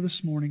 thank you for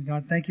this morning.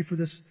 God, thank you for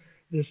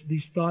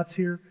these thoughts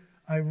here.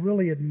 I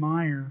really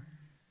admire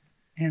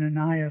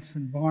Ananias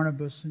and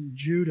Barnabas and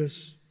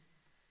Judas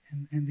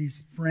and these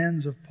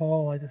friends of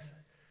Paul.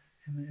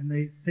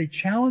 They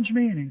challenge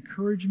me and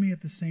encourage me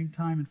at the same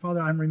time. And Father,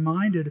 I'm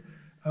reminded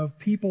of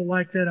people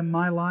like that in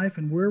my life,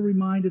 and we're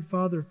reminded,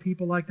 Father, of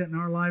people like that in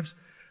our lives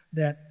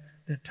that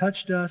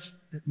touched us,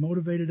 that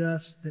motivated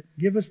us, that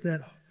give us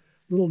that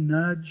little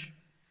nudge,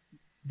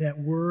 that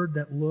word,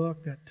 that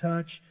look, that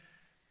touch.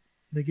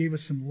 They gave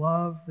us some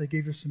love. They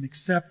gave us some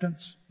acceptance.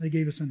 They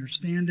gave us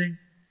understanding.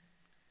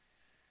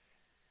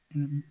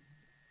 And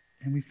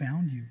we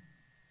found you.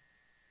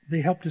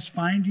 They helped us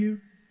find you.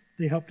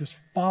 They helped us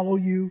follow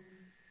you.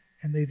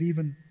 And they've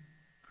even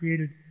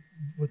created,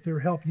 with their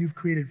help, you've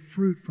created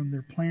fruit from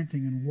their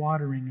planting and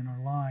watering in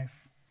our life.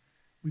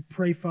 We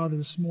pray, Father,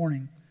 this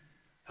morning,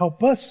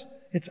 help us.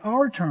 It's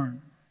our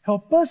turn.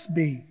 Help us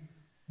be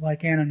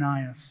like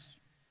Ananias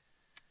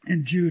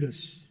and Judas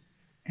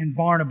and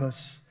Barnabas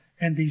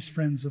and these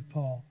friends of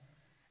Paul.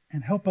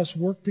 And help us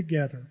work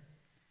together.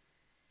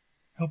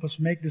 Help us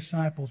make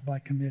disciples by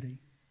committee.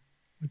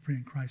 We pray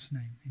in Christ's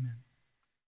name. Amen.